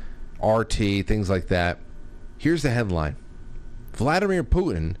places, RT, things like that. Here's the headline. Vladimir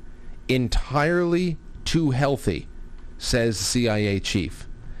Putin, entirely too healthy, says CIA chief.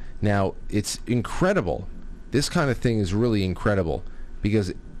 Now, it's incredible. This kind of thing is really incredible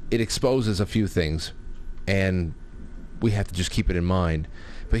because it exposes a few things, and we have to just keep it in mind.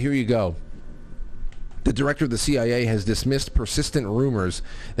 But here you go. The director of the CIA has dismissed persistent rumors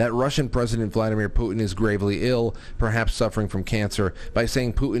that Russian President Vladimir Putin is gravely ill, perhaps suffering from cancer, by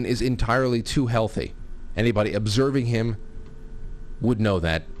saying Putin is entirely too healthy. Anybody observing him would know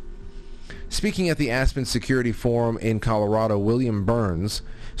that. Speaking at the Aspen Security Forum in Colorado, William Burns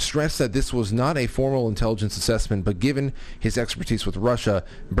stressed that this was not a formal intelligence assessment, but given his expertise with Russia,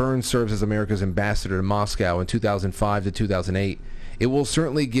 Burns serves as America's ambassador to Moscow in 2005 to 2008. It will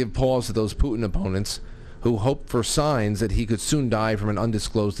certainly give pause to those Putin opponents who hope for signs that he could soon die from an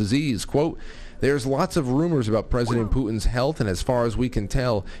undisclosed disease. Quote, there's lots of rumors about President Putin's health, and as far as we can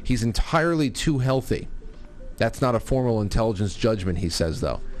tell, he's entirely too healthy. That's not a formal intelligence judgment, he says,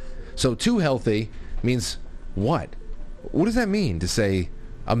 though. So too healthy means what? What does that mean to say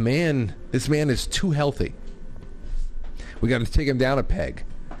this man is too healthy? We got to take him down a peg.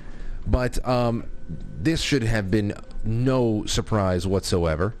 But this should have been no surprise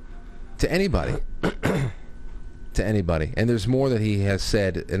whatsoever to anybody. To anybody. And there's more that he has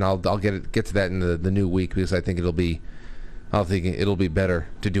said, and I'll get to that in the new week because I think it'll be better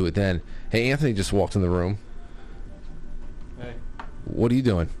to do it then. Hey, Anthony just walked in the room. Hey. What are you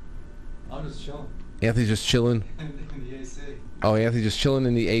doing? I'm just chilling. Anthony's just chilling? In the AC. Oh, Anthony's just chilling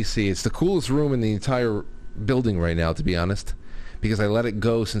in the AC. It's the coolest room in the entire building right now, to be honest, because I let it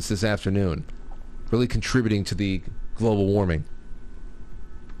go since this afternoon. Really contributing to the global warming.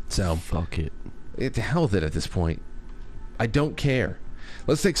 So fuck it. To hell with it at this point. I don't care.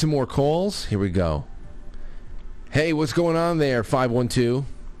 Let's take some more calls. Here we go. Hey, what's going on there, 512?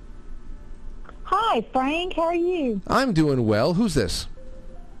 Hi, Frank. How are you? I'm doing well. Who's this?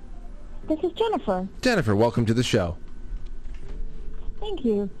 This is Jennifer. Jennifer, welcome to the show. Thank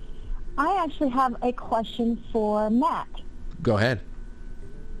you. I actually have a question for Matt. Go ahead.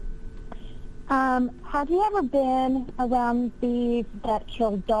 Have you ever been around bees that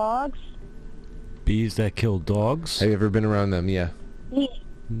kill dogs? Bees that kill dogs? Have you ever been around them? Yeah.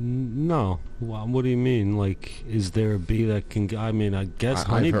 No. Well, what do you mean? Like, is there a bee that can... I mean, I guess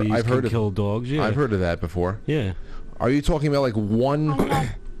honeybees can kill dogs. Yeah. I've heard of that before. Yeah. Are you talking about like one...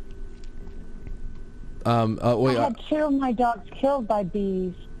 I had 2 of my dogs killed by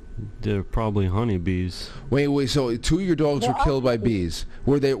bees. They're probably honeybees. Wait, so 2 of your dogs were killed by bees.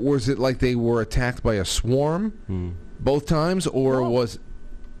 Was it like they were attacked by a swarm both times, or was...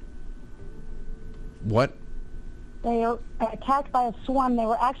 What? They were attacked by a swarm. They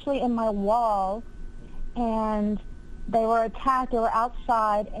were actually in my wall, and they were attacked. They were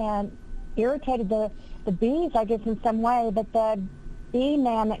outside and irritated the bees, I guess, in some way. But the bee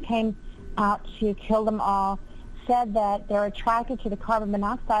man that came out to kill them all said that they're attracted to the carbon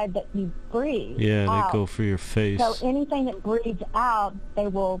monoxide that you breathe. Yeah, out. they go for your face. So anything that breathes out, they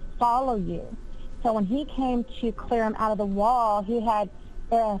will follow you. So when he came to clear them out of the wall, he had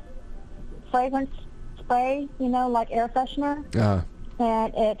a fragrance spray, like air freshener,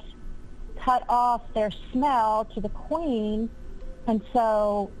 and it cut off their smell to the queen, and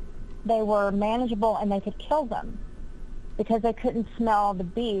so they were manageable and they could kill them because they couldn't smell the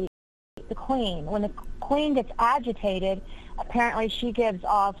bee. The queen. When the queen gets agitated, apparently she gives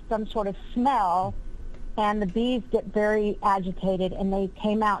off some sort of smell, and the bees get very agitated, and they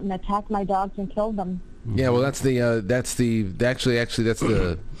came out and attacked my dogs and killed them. Yeah, well, that's the in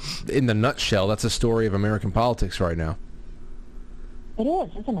the nutshell, that's the story of American politics right now. It is,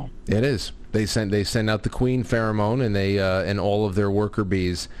 isn't it? It is. They send out the queen pheromone, and they and all of their worker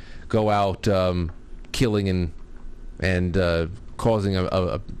bees go out killing and causing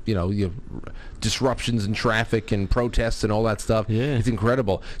disruptions in traffic and protests and all that stuff. Yeah. It's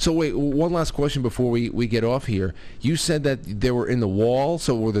incredible. So wait, one last question before we get off here. You said that they were in the wall,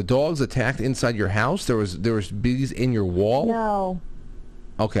 so were the dogs attacked inside your house? There was bees in your wall? No.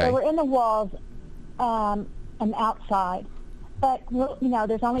 Okay. They were in the walls and outside. But,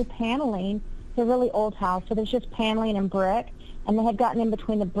 there's only paneling. It's a really old house, so there's just paneling and brick. And they had gotten in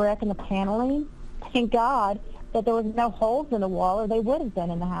between the brick and the paneling. Thank God that there was no holes in the wall, or they would have been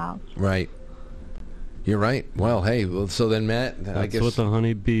in the house. Right. You're right. Well, hey, so then, Matt, That's what the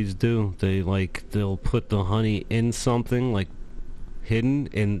honeybees do. They'll put the honey in something, like hidden,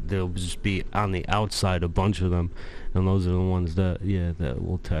 and there'll just be on the outside a bunch of them, and those are the ones that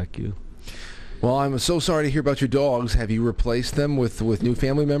will attack you. Well, I'm so sorry to hear about your dogs. Have you replaced them with new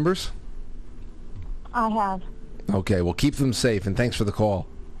family members? I have. Okay, well, keep them safe, and thanks for the call.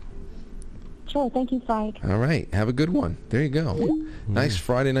 Sure, thank you, Frank. All right, have a good one. There you go. Nice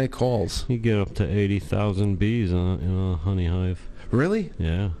Friday night calls. You get up to 80,000 bees in a honey hive. Really?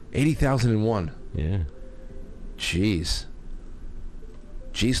 Yeah. 80,001. Yeah. Jeez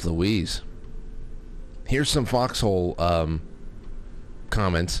Louise. Here's some foxhole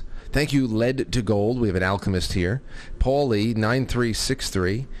comments. Thank you, Lead to Gold. We have an alchemist here. Paulie,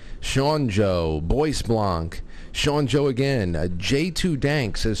 9363. Sean Joe. Boyce Blanc. Sean Joe again. J2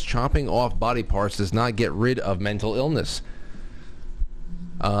 Dank says chopping off body parts does not get rid of mental illness.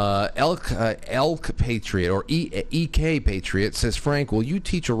 Elk Patriot, or EK Patriot, says, Frank, will you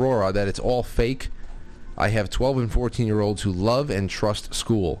teach Aurora that it's all fake? I have 12 and 14-year-olds who love and trust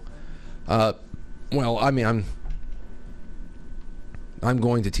school. Well, I mean, I'm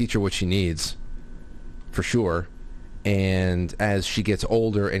going to teach her what she needs, for sure. And as she gets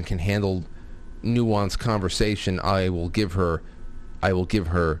older and can handle nuanced conversation, I will give her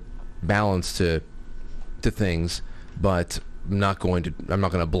balance to things, but I'm not going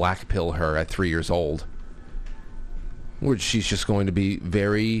to black pill her at 3 years old. Which she's just going to be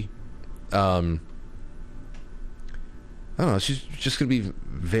very I don't know, she's just going to be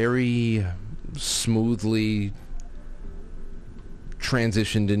very smoothly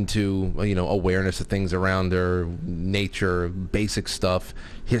transitioned into, awareness of things around her, nature, basic stuff,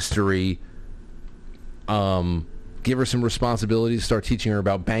 history. Give her some responsibilities, start teaching her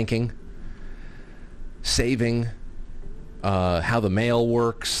about banking, saving, how the mail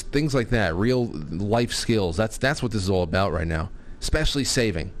works, things like that, real life skills. That's what this is all about right now, especially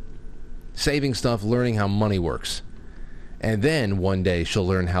saving stuff, learning how money works. And then one day she'll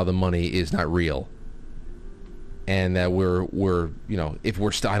learn how the money is not real. And that we're if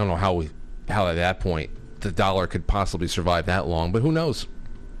we're I don't know how at that point the dollar could possibly survive that long, but who knows?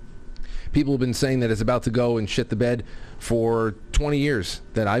 People have been saying that it's about to go and shit the bed for 20 years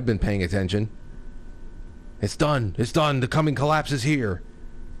that I've been paying attention. It's done. It's done. The coming collapse is here.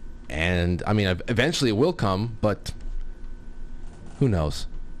 And, I mean, eventually it will come, but who knows?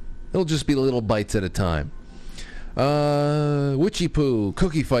 It'll just be little bites at a time. Witchy Poo,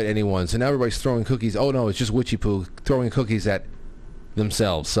 cookie fight anyone. So now everybody's throwing cookies. Oh, no, it's just Witchy Poo throwing cookies at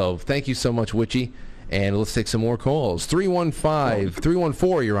themselves. So thank you so much, Witchy. And let's take some more calls.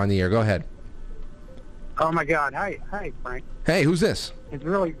 314, you're on the air. Go ahead. Oh, my God. Hi, Frank. Hey, who's this? It's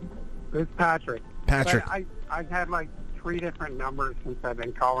Patrick. Patrick. I've had like 3 different numbers since I've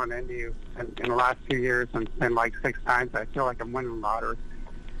been calling into you in the last 2 years, and it's been like 6 times. I feel like I'm winning the lottery.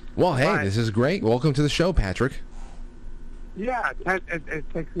 Well, hey, this is great. Welcome to the show, Patrick. Yeah, it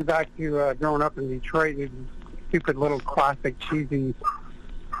takes me back to growing up in Detroit. Stupid little classic cheesy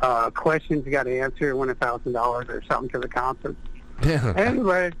questions you got to answer, win $1,000 or something to the concert. Yeah.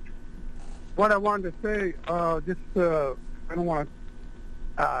 Anyway, what I wanted to say, I don't want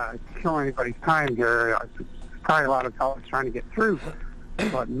to kill anybody's time here. Probably a lot of callers trying to get through.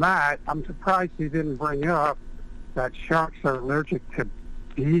 But Matt, I'm surprised you didn't bring up that sharks are allergic to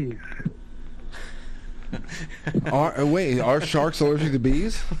bees. Are sharks allergic to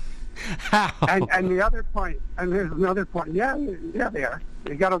bees? How? And the other point, and there's another point. Yeah, they are.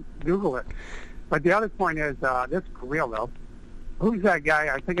 You got to Google it. But the other point is, this is for real though. Who's that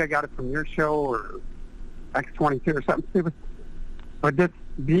guy? I think I got it from your show or X22 or something stupid. But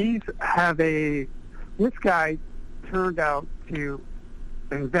bees have this guy turned out to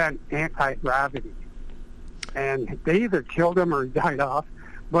invent anti-gravity. And they either killed him or he died off.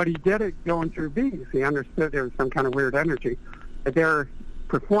 But he did it going through bees. He understood there was some kind of weird energy. But they're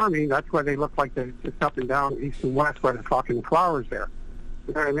performing, that's why they look like they're just up and down, east and west, where the fucking flowers there.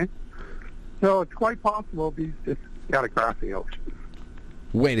 You know what I mean? So it's quite possible bees just got across the ocean.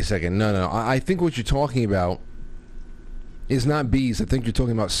 Wait a second. No. I think what you're talking about is not bees. I think you're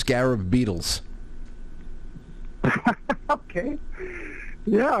talking about scarab beetles. Okay.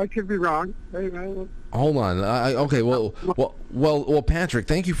 Yeah, I could be wrong. Hey, man. Hold on. Okay. Well, Patrick,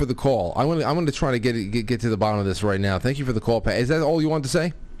 thank you for the call. I'm going to try to get to the bottom of this right now. Thank you for the call, Pat. Is that all you wanted to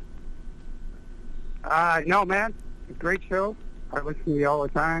say? No, man. Great show. I listen to you all the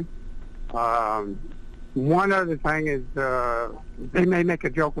time. One other thing is they may make a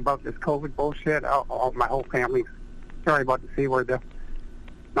joke about this COVID bullshit. My whole family's sorry about the C word.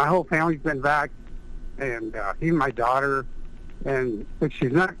 My whole family's been vaxxed, and even my daughter. But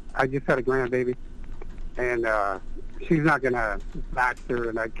she's not. I just had a grandbaby, and she's not going to vax her,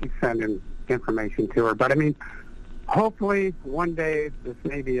 and I keep sending information to her. But I mean, hopefully one day this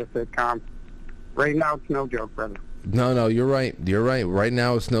may be a sitcom. Right now, it's no joke, brother. No, you're right. You're right. Right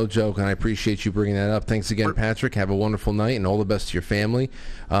now, it's no joke, and I appreciate you bringing that up. Thanks again, Patrick. Have a wonderful night, and all the best to your family.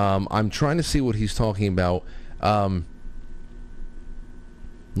 I'm trying to see what he's talking about.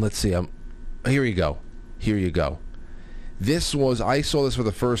 Let's see. Here you go. Here you go. I saw this for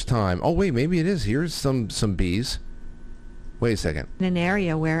the first time. Oh, wait, maybe it is. Here's some bees. Wait a second. In an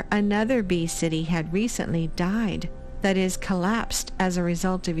area where another bee city had recently died, that is, collapsed as a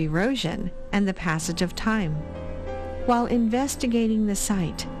result of erosion and the passage of time. While investigating the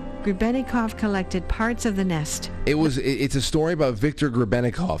site, Grebennikov collected parts of the nest. It's a story about Viktor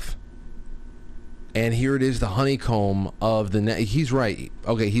Grebennikov. And here it is, the honeycomb of the nest. He's right.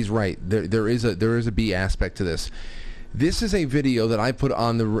 Okay, he's right. There is a bee aspect to this. This is a video that I put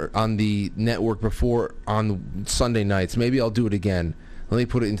on the network before on Sunday nights. Maybe I'll do it again. Let me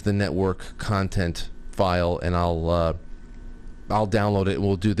put it into the network content file, and I'll download it, and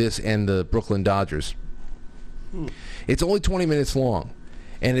we'll do this and the Brooklyn Dodgers. It's only 20 minutes long,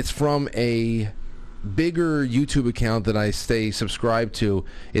 and it's from a bigger YouTube account that I stay subscribed to.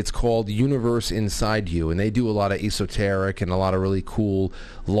 It's called Universe Inside You, and they do a lot of esoteric and a lot of really cool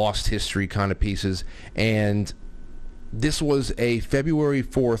lost history kind of pieces. And this was a February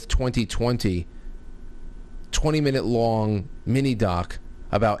 4th, 2020, 20-minute long mini-doc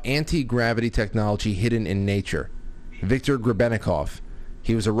about anti-gravity technology hidden in nature. Viktor Grebennikov.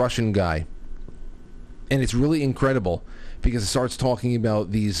 He was a Russian guy. And it's really incredible because it starts talking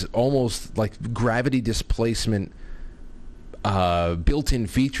about these almost like gravity displacement built-in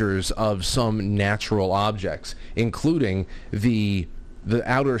features of some natural objects, including the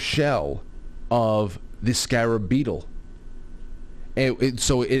outer shell of the scarab beetle.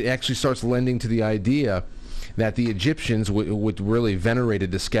 So it actually starts lending to the idea that the Egyptians would really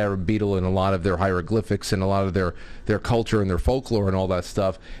venerated the scarab beetle in a lot of their hieroglyphics and a lot of their culture and their folklore and all that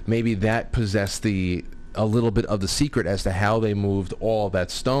stuff. Maybe that possessed a little bit of the secret as to how they moved all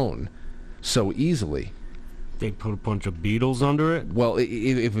that stone so easily. They put a bunch of beetles under it? Well,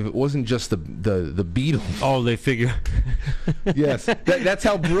 if it wasn't just the beetle. Oh, they figure. Yes, that's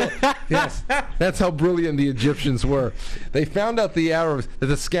how yes, that's how brilliant the Egyptians were. They found out the Arabs that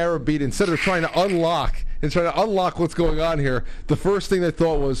the scarab beetle, instead of trying to unlock what's going on here, the first thing they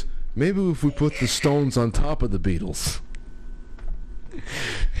thought was, maybe if we put the stones on top of the beetles.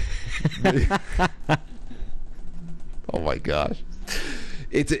 Oh my gosh,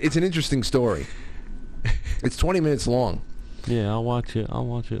 it's an interesting story. It's 20 minutes long. Yeah, I'll watch it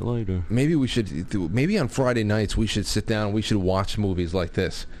later. Maybe on Friday nights we should sit down and we should watch movies like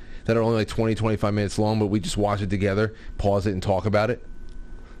this that are only like 20, 25 minutes long, but we just watch it together, pause it, and talk about it.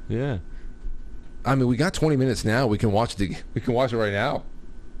 Yeah. I mean, we got 20 minutes now. We can watch it. We can watch it right now.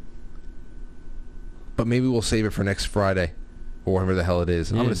 But maybe we'll save it for next Friday, or whatever the hell it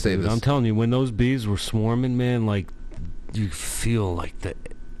is. Yeah, I'm gonna save this. I'm telling you, when those bees were swarming, man, like you feel like the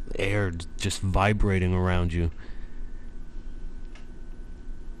air just vibrating around you.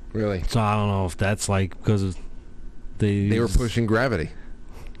 Really? So I don't know if that's like because they were pushing gravity.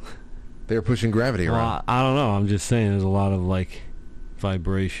 They were pushing gravity around. I don't know. I'm just saying there's a lot of like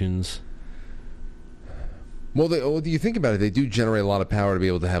vibrations. Well, you think about it, they do generate a lot of power to be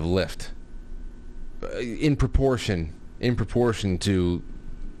able to have lift. In proportion to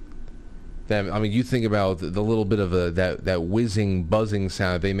them. I mean, you think about the little bit of that whizzing, buzzing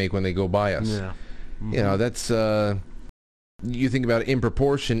sound they make when they go by us. Yeah. Mm-hmm. You know, that's you think about it in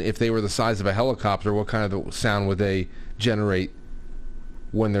proportion. If they were the size of a helicopter, what kind of sound would they generate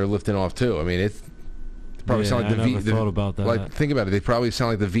when they're lifting off too? I mean, it probably sound like I never thought about that. Like, think about it. They probably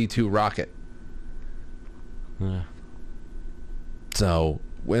sound like the V2 rocket. Yeah. So,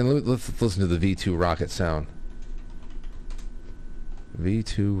 let's listen to the V2 rocket sound.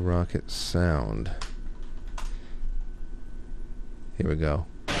 V2 rocket sound. Here we go.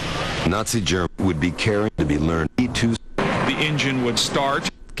 Nazi Germany would be carrying to be learned. V2. The engine would start.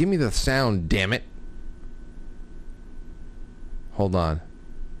 Give me the sound, damn it. Hold on.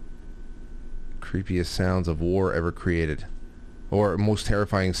 Creepiest sounds of war ever created. Or most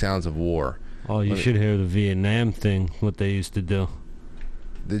terrifying sounds of war. Oh, you should hear the Vietnam thing, what they used to do.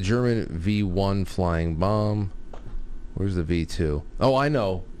 The German V1 flying bomb. Where's the V2? Oh, I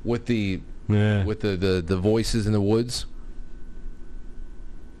know. With the voices in the woods.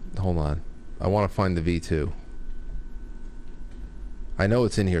 Hold on. I want to find the V2. I know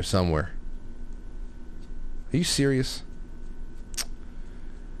it's in here somewhere. Are you serious?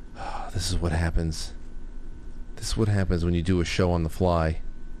 Oh, this is what happens. This is what happens when you do a show on the fly.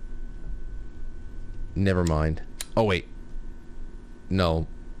 Never mind. Oh, wait. No.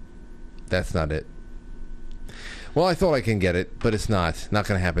 That's not it. Well, I thought I can get it, but it's not. Not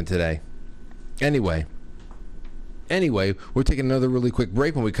going to happen today. Anyway, we're taking another really quick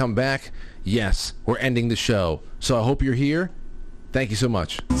break. When we come back, yes, we're ending the show. So I hope you're here. Thank you so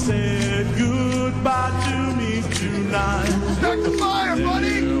much. Said goodbye to me tonight. Start the fire,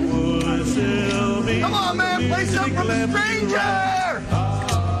 buddy! Come on, man, play something from a stranger!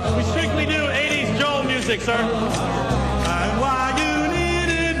 We strictly do 80s Joel music, sir. And why you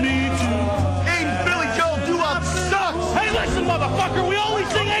needed me to. 80s Billy Joel doo-wop sucks! Hey, listen, motherfucker, we only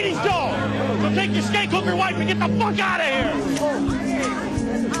sing 80s Joel! So take your skate cooker wife and get the fuck out of here!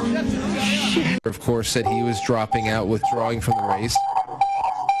 Of course, said he was dropping out, withdrawing from the race.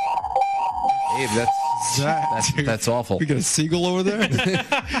 Abe, that's awful. We got a seagull over there?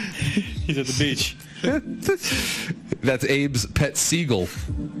 He's at the beach. That's Abe's pet seagull.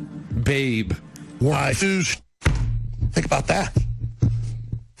 Babe. Why? Think about that.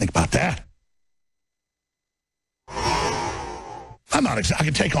 Think about that. I'm not I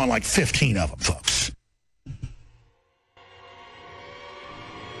can take on like 15 of them, folks.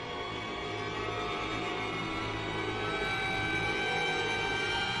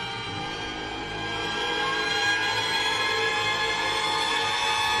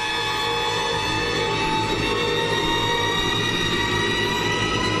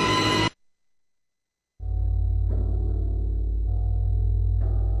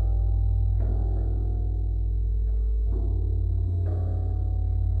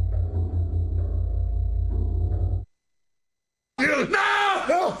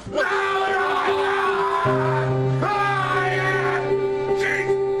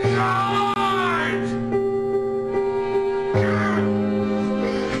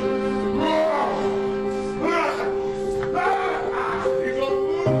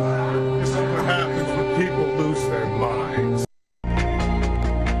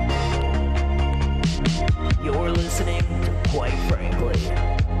 You're listening to Quite Frankly.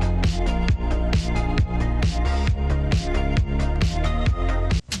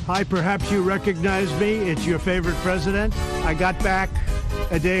 Hi, perhaps you recognize me. It's your favorite president. I got back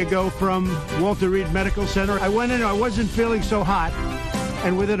a day ago from Walter Reed Medical Center. I went in, I wasn't feeling so hot,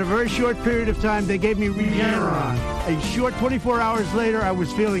 and within a very short period of time, they gave me Regeneron. A short 24 hours later, I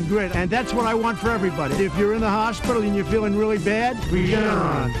was feeling great, and that's what I want for everybody. If you're in the hospital and you're feeling really bad,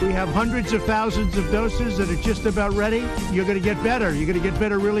 Regeneron. We have hundreds of thousands of doses that are just about ready. You're going to get better. You're going to get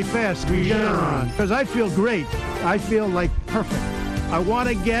better really fast. Regeneron. Because I feel great. I feel like perfect. I want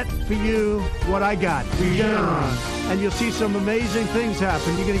to get for you what I got. Regeneron. And you'll see some amazing things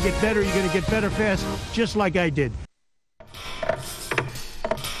happen. You're going to get better. You're going to get better fast, just like I did.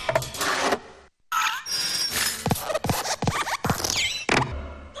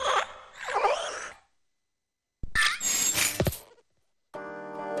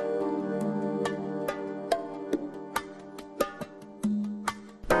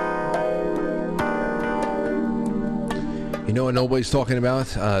 You know what nobody's talking about?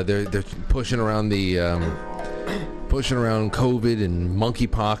 They're pushing around the pushing around COVID and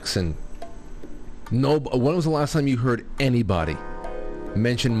monkeypox and no. When was the last time you heard anybody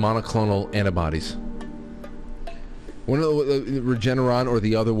mention monoclonal antibodies? One of the Regeneron or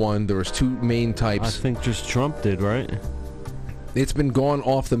the other one? There was two main types. I think just Trump did, right? It's been gone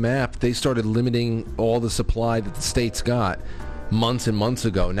off the map. They started limiting all the supply that the states got months and months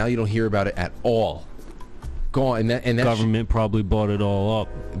ago. Now you don't hear about it at all. Gone, and that government probably bought it all up.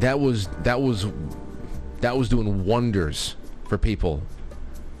 That was doing wonders for people.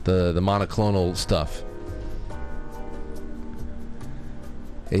 The monoclonal stuff.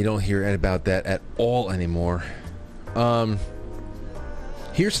 And you don't hear about that at all anymore.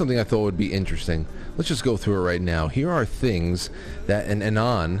 Here's something I thought would be interesting. Let's just go through it right now. Here are things that an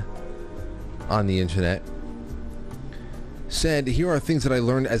anon on the internet said. Here are things that I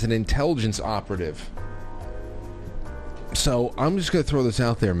learned as an intelligence operative. So I'm just going to throw this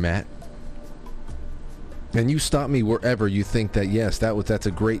out there, Matt. And you stop me wherever you think that, yes, that's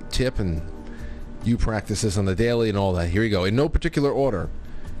a great tip and you practice this on the daily and all that. Here you go. In no particular order.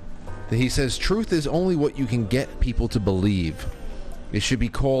 He says, truth is only what you can get people to believe. It should be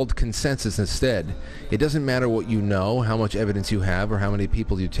called consensus instead. It doesn't matter what you know, how much evidence you have, or how many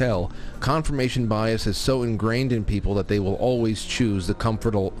people you tell. Confirmation bias is so ingrained in people that they will always choose the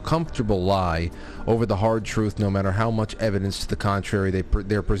comfortable lie over the hard truth, no matter how much evidence to the contrary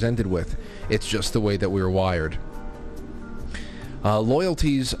they're presented with. It's just the way that we're wired.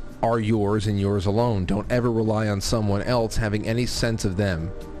 Loyalties are yours and yours alone. Don't ever rely on someone else having any sense of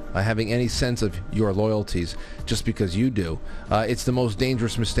them. Having any sense of your loyalties just because you do. It's the most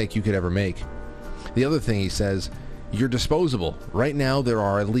dangerous mistake you could ever make. The other thing he says, you're disposable. Right now there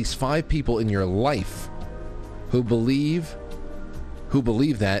are at least 5 people in your life who believe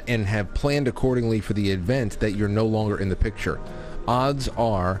that and have planned accordingly for the event that you're no longer in the picture. Odds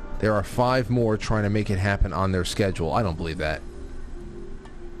are there are 5 more trying to make it happen on their schedule. I don't believe that.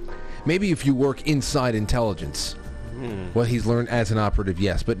 Maybe if you work inside intelligence. What he's learned as an operative,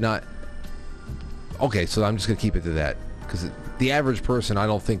 yes, but not... Okay, so I'm just going to keep it to that. Because the average person, I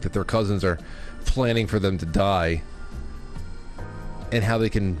don't think that their cousins are planning for them to die and how they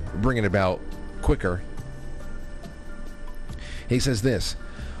can bring it about quicker. He says this,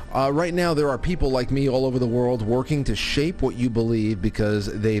 right now there are people like me all over the world working to shape what you believe because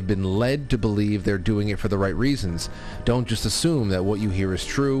they've been led to believe they're doing it for the right reasons. Don't just assume that what you hear is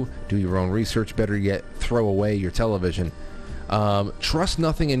true. Do your own research. Better yet, throw away your television. Trust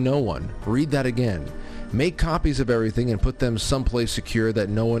nothing and no one. Read that again. Make copies of everything and put them someplace secure that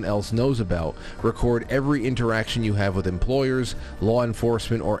no one else knows about. Record every interaction you have with employers, law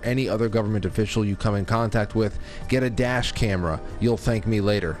enforcement, or any other government official you come in contact with. Get a dash camera. You'll thank me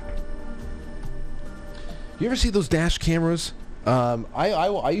later. You ever see those dash cameras?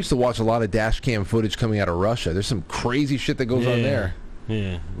 I used to watch a lot of dash cam footage coming out of Russia. There's some crazy shit that goes on there.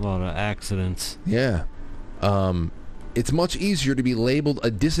 Yeah, a lot of accidents. Yeah. It's much easier to be labeled a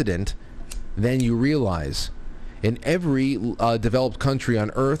dissident than you realize. In every developed country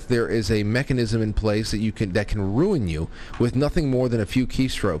on Earth, there is a mechanism in place that can ruin you with nothing more than a few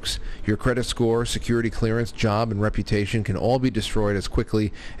keystrokes. Your credit score, security clearance, job, and reputation can all be destroyed as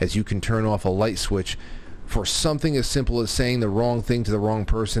quickly as you can turn off a light switch. For something as simple as saying the wrong thing to the wrong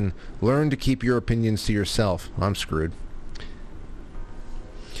person, learn to keep your opinions to yourself. I'm screwed.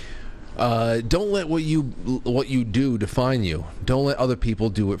 Don't let what you do define you. Don't let other people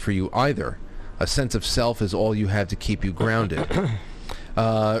do it for you either. A sense of self is all you have to keep you grounded.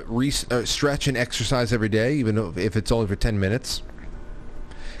 Stretch and exercise every day, even if it's only for 10 minutes.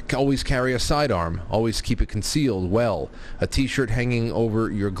 Always carry a sidearm. Always keep it concealed well. A t-shirt hanging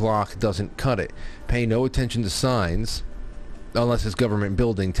over your Glock doesn't cut it. Pay no attention to signs, unless it's government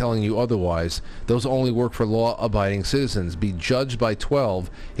building, telling you otherwise. Those only work for law-abiding citizens. Be judged by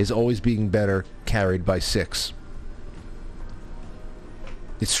 12 is always being better carried by 6.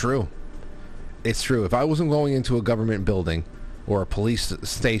 It's true. It's true. If I wasn't going into a government building or a police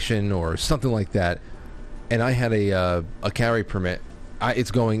station or something like that, and I had a carry permit, it's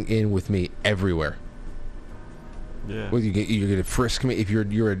going in with me everywhere. Yeah. Well, you're going to frisk me. If you're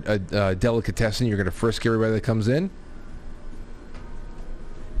a delicatessen, you're going to frisk everybody that comes in.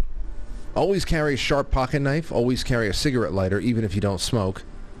 Always carry a sharp pocket knife. Always carry a cigarette lighter, even if you don't smoke.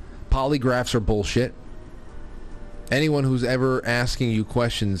 Polygraphs are bullshit. Anyone who's ever asking you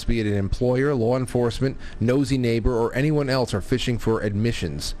questions, be it an employer, law enforcement, nosy neighbor, or anyone else, are fishing for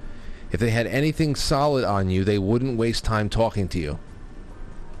admissions. If they had anything solid on you, they wouldn't waste time talking to you.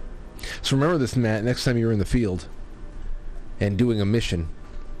 So remember this, Matt, next time you're in the field and doing a mission.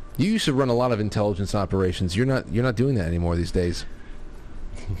 You used to run a lot of intelligence operations. You're not doing that anymore these days.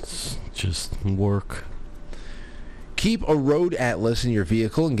 It's just work. Keep a road atlas in your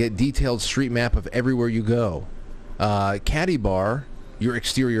vehicle and get detailed street map of everywhere you go. Caddy bar your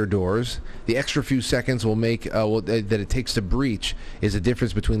exterior doors. The extra few seconds will make that it takes to breach is the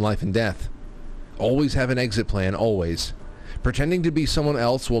difference between life and death. Always have an exit plan, always. Pretending to be someone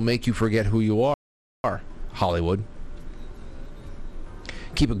else will make you forget who you are. Hollywood.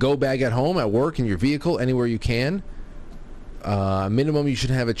 Keep a go bag at home, at work, in your vehicle, anywhere you can. Minimum, you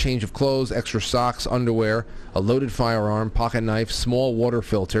should have a change of clothes, extra socks, underwear, a loaded firearm, pocket knife, small water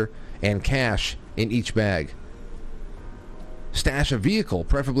filter, and cash in each bag. Stash a vehicle,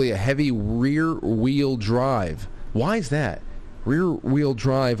 preferably a heavy rear-wheel drive. Why is that? Rear-wheel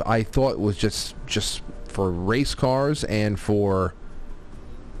drive, I thought, was just for race cars and for...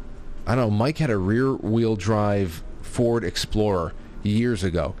 I don't know, Mike had a rear-wheel drive Ford Explorer years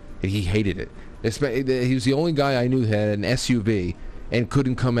ago, and he hated it. He was the only guy I knew who had an SUV and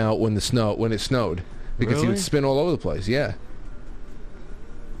couldn't come out when it snowed because he would spin all over the place. Yeah.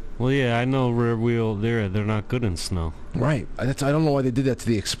 Well, yeah, I know rear wheel. They're not good in snow. Right. I don't know why they did that to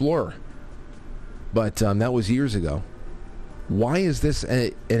the Explorer, but that was years ago. Why is this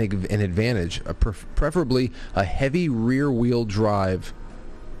an advantage? Preferably a heavy rear wheel drive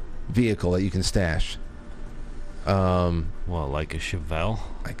vehicle that you can stash. Well, like a Chevelle?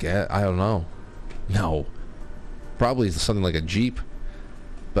 I guess. I don't know. No. Probably something like a Jeep,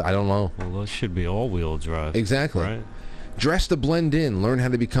 but I don't know. Well, those should be all-wheel drive. Exactly. Right? Dress to blend in. Learn how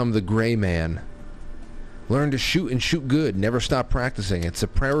to become the gray man. Learn to shoot and shoot good. Never stop practicing. It's a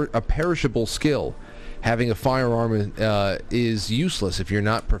perishable skill. Having a firearm is useless if you're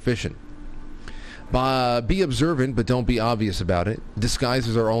not proficient. Be observant, but don't be obvious about it.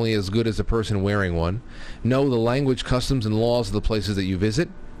 Disguises are only as good as the person wearing one. Know the language, customs, and laws of the places that you visit.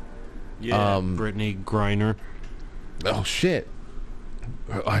 Yeah, Brittany Griner. Oh, shit.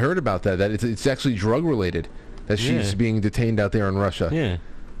 I heard about that. That it's actually drug-related. That she's being detained out there in Russia. Yeah.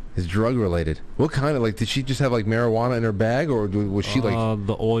 It's drug-related. What kind of, like, did she just have, like, marijuana in her bag, or was she, like...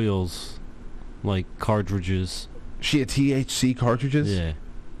 The oils. Like, cartridges. She had THC cartridges? Yeah.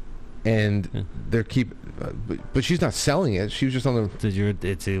 And they're but she's not selling it. She was just on the...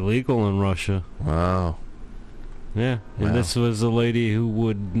 It's illegal in Russia. Wow. Yeah. Wow. And this was a lady who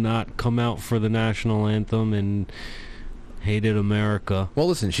would not come out for the national anthem and hated America. Well,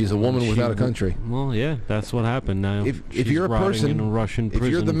 listen, she's a woman without a country. Well, yeah, that's what happened now. If She's you're a rotting person... in a Russian prison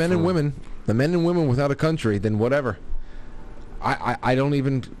if you're the men and women without a country, then whatever. I don't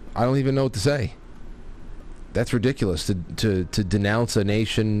even know what to say. That's ridiculous to denounce a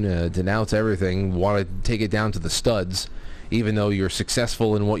nation, denounce everything, want to take it down to the studs, even though you're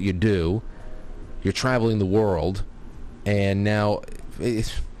successful in what you do. You're traveling the world, and now we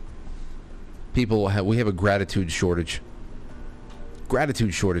have a gratitude shortage.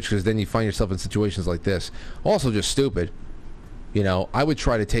 Gratitude shortage, because then you find yourself in situations like this. Also just stupid. You know, I would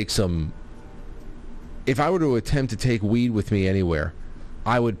try to take some... If I were to attempt to take weed with me anywhere,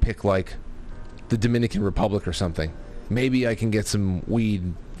 I would pick, like, the Dominican Republic or something. Maybe I can get some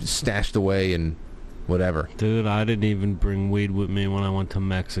weed stashed away and whatever. Dude, I didn't even bring weed with me when I went to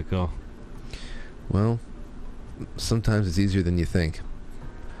Mexico. Well, sometimes it's easier than you think.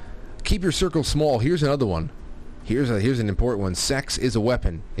 Keep your circle small. Here's another one. Here's an important one. Sex is a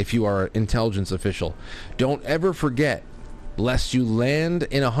weapon if you are an intelligence official. Don't ever forget, lest you land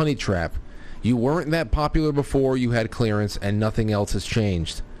in a honey trap. You weren't that popular before you had clearance, and nothing else has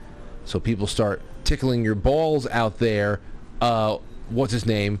changed. So people start tickling your balls out there. What's his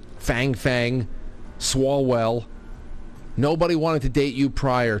name? Fang Swalwell. Nobody wanted to date you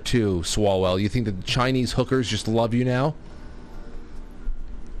prior to Swalwell. You think that the Chinese hookers just love you now?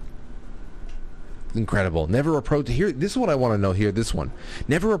 Incredible. Never approach... Here, this is what I want to know here, this one.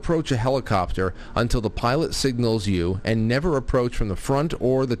 Never approach a helicopter until the pilot signals you, and never approach from the front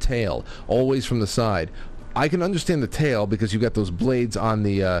or the tail. Always from the side. I can understand the tail because you've got those blades on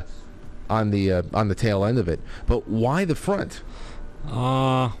the tail end of it. But why the front?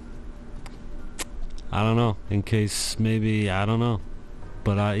 I don't know. In case maybe, I don't know.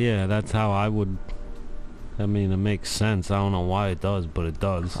 But yeah, that's how I would... I mean, it makes sense. I don't know why it does, but it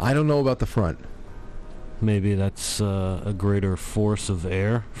does. I don't know about the front. Maybe that's a greater force of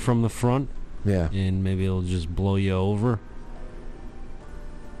air from the front. Yeah. And maybe it'll just blow you over.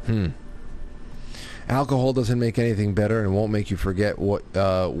 Alcohol doesn't make anything better and won't make you forget what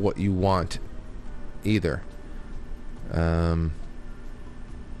you want either. There's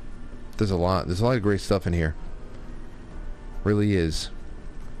a lot of great stuff in here. Really is.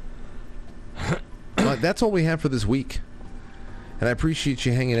 But that's all we have for this week. And I appreciate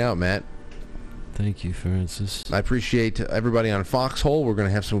you hanging out, Matt. Thank you, Francis. I appreciate everybody on Foxhole. We're going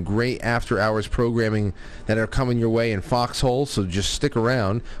to have some great after-hours programming that are coming your way in Foxhole, so just stick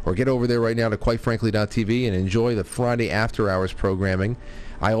around or get over there right now to quitefrankly.tv and enjoy the Friday after-hours programming.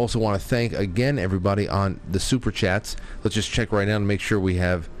 I also want to thank, again, everybody on the Super Chats. Let's just check right now to make sure we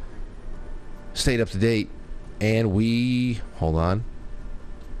have stayed up to date. And hold on.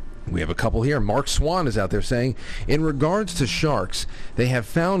 We have a couple here. Mark Swan is out there saying, in regards to sharks, they have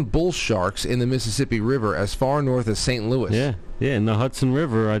found bull sharks in the Mississippi River as far north as St. Louis. Yeah, in the Hudson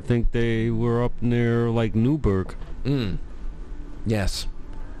River. I think they were up near, like, Newburgh. Yes.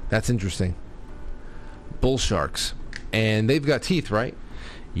 That's interesting. Bull sharks. And they've got teeth, right?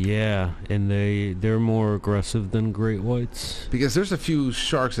 Yeah, and they're more aggressive than great whites. Because there's a few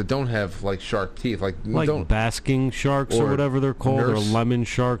sharks that don't have, like, shark teeth. Like basking sharks or whatever they're called, or lemon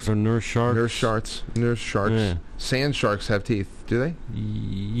sharks or nurse sharks. Nurse sharks. Yeah. Sand sharks have teeth, do they?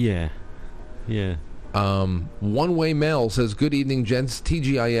 Yeah. One Way Mel says, good evening, gents.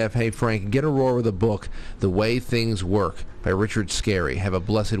 TGIF, hey, Frank, get Aurora the book, The Way Things Work, by Richard Scarry. Have a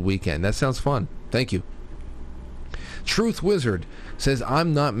blessed weekend. That sounds fun. Thank you. Truth Wizard says,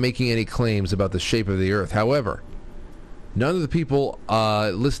 I'm not making any claims about the shape of the earth. However, none of the people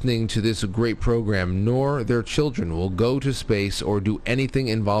listening to this great program, nor their children, will go to space or do anything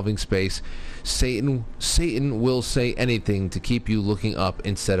involving space. Satan will say anything to keep you looking up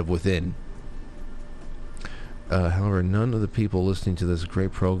instead of within. However, none of the people listening to this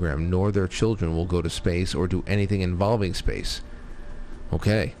great program, nor their children, will go to space or do anything involving space.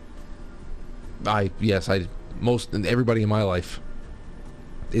 Okay. Everybody in my life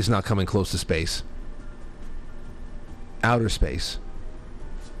is not coming close to space. Outer space.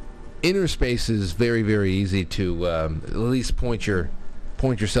 Inner space is very, very easy to at least point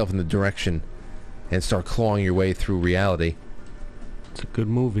yourself in the direction and start clawing your way through reality. It's a good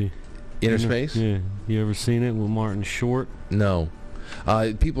movie. Inner Space? Yeah. You ever seen it with Martin Short? No.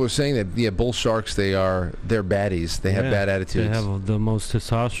 People are saying that, bull sharks, they're baddies. They have bad attitudes. They have the most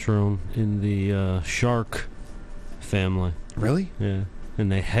testosterone in the shark family. Really? Yeah.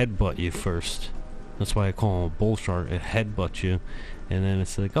 And they headbutt you first. That's why I call them a bull shark. It headbutts you. And then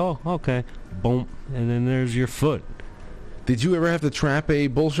it's like, oh, okay. Boom. And then there's your foot. Did you ever have to trap a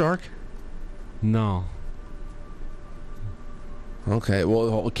bull shark? No. Okay.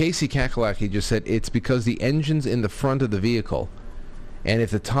 Well, Casey Kakalaki just said it's because the engine's in the front of the vehicle. And if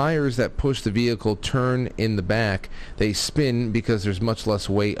the tires that push the vehicle turn in the back, they spin because there's much less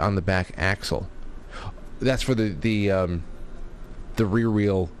weight on the back axle. That's for the rear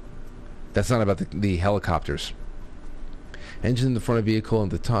wheel. That's not about the helicopters. Engine in the front of the vehicle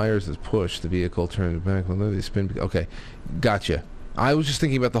and the tires that push the vehicle turn back. Well, they spin. Okay, gotcha. I was just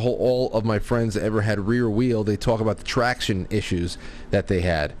thinking about all of my friends that ever had rear wheel. They talk about the traction issues that they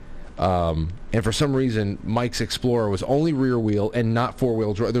had. And for some reason, Mike's Explorer was only rear wheel and not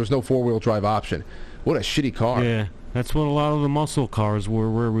four-wheel drive. There was no four-wheel drive option. What a shitty car. Yeah, that's what a lot of the muscle cars were,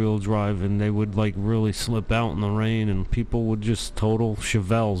 rear-wheel drive, and they would really slip out in the rain, and people would just total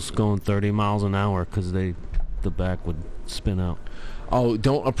Chevelles going 30 miles an hour because the back would spin out. Oh,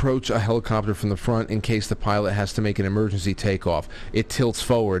 don't approach a helicopter from the front in case the pilot has to make an emergency takeoff. It tilts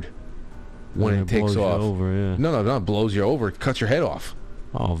forward when it takes off. Blows you over, yeah. No, it blows you over. It cuts your head off.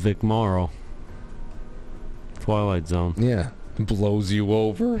 Oh, Vic Morrow. Twilight Zone. Yeah, blows you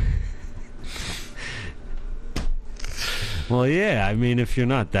over. Well, yeah, I mean, if you're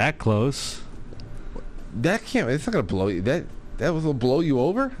not that close. It's not going to blow you. That will blow you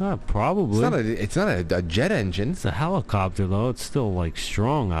over? Probably. It's not a jet engine. It's a helicopter, though. It's still,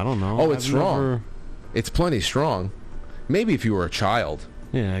 strong. I don't know. Oh, it's strong. It's plenty strong. Maybe if you were a child.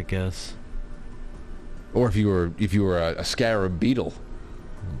 Yeah, I guess. Or if you were a scarab beetle.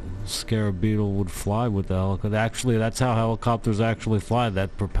 Scarab beetle would fly with the helicopter. Actually, that's how helicopters actually fly.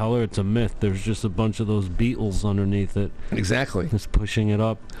 That propeller, it's a myth. There's just a bunch of those beetles underneath it. Exactly. Just pushing it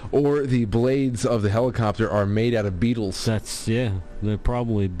up. Or the blades of the helicopter are made out of beetles. They're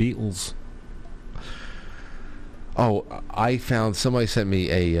probably beetles. Oh, I found, somebody sent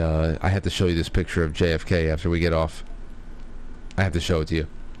me I have to show you this picture of JFK after we get off. I have to show it to you.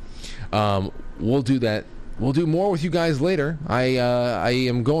 We'll do that. We'll do more with you guys later. I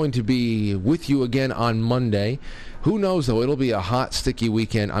am going to be with you again on Monday. Who knows, though? It'll be a hot, sticky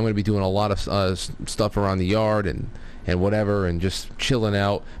weekend. I'm going to be doing a lot of stuff around the yard and whatever, and just chilling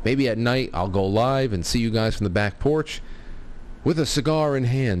out. Maybe at night I'll go live and see you guys from the back porch with a cigar in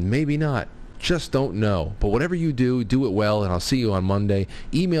hand. Maybe not. Just don't know. But whatever you do, do it well, and I'll see you on Monday.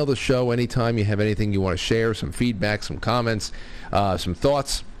 Email the show anytime you have anything you want to share, some feedback, some comments, some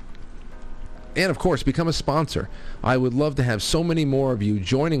thoughts. And, of course, become a sponsor. I would love to have so many more of you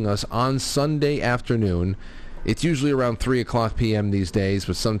joining us on Sunday afternoon. It's usually around 3 o'clock p.m. these days,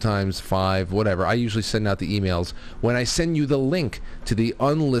 but sometimes 5, whatever. I usually send out the emails when I send you the link to the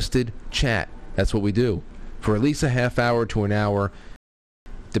unlisted chat. That's what we do. For at least a half hour to an hour,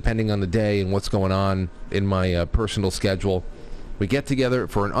 depending on the day and what's going on in my personal schedule, we get together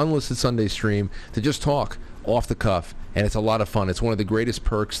for an unlisted Sunday stream to just talk off the cuff, and it's a lot of fun. It's one of the greatest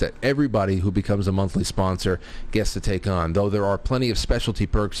perks that everybody who becomes a monthly sponsor gets to take on, though there are plenty of specialty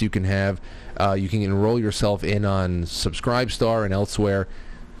perks you can have. You can enroll yourself in on Subscribestar and elsewhere.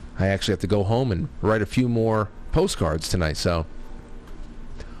 I actually have to go home and write a few more postcards tonight, so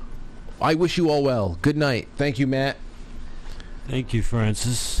I wish you all well. Good night. Thank you, Matt. Thank you,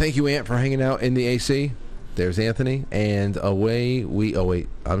 Francis. Thank you, Ant, for hanging out in the AC. There's Anthony, and away we... Oh, wait.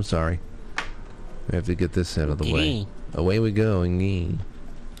 I'm sorry. We have to get this out of the way. Away we go.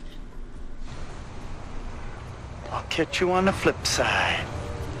 I'll catch you on the flip side.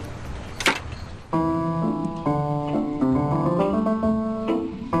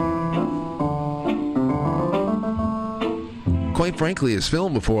 Quite Frankly is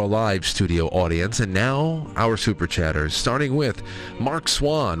filmed before a live studio audience, and now our super chatters, starting with Mark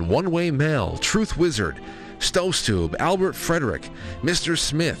Swan, One Way Mail, Truth Wizard, Stowstube, Albert Frederick, Mr.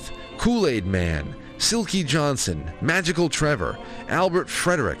 Smith, Kool-Aid Man, Silky Johnson, Magical Trevor, Albert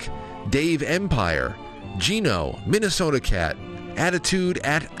Frederick, Dave Empire, Gino, Minnesota Cat, Attitude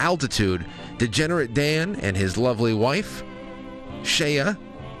at Altitude, Degenerate Dan and his lovely wife, Shea,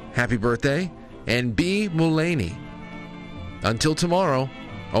 happy birthday, and B. Mulaney. Until tomorrow,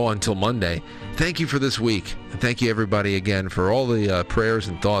 until Monday, thank you for this week. And thank you, everybody, again, for all the prayers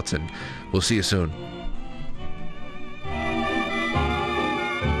and thoughts, and we'll see you soon.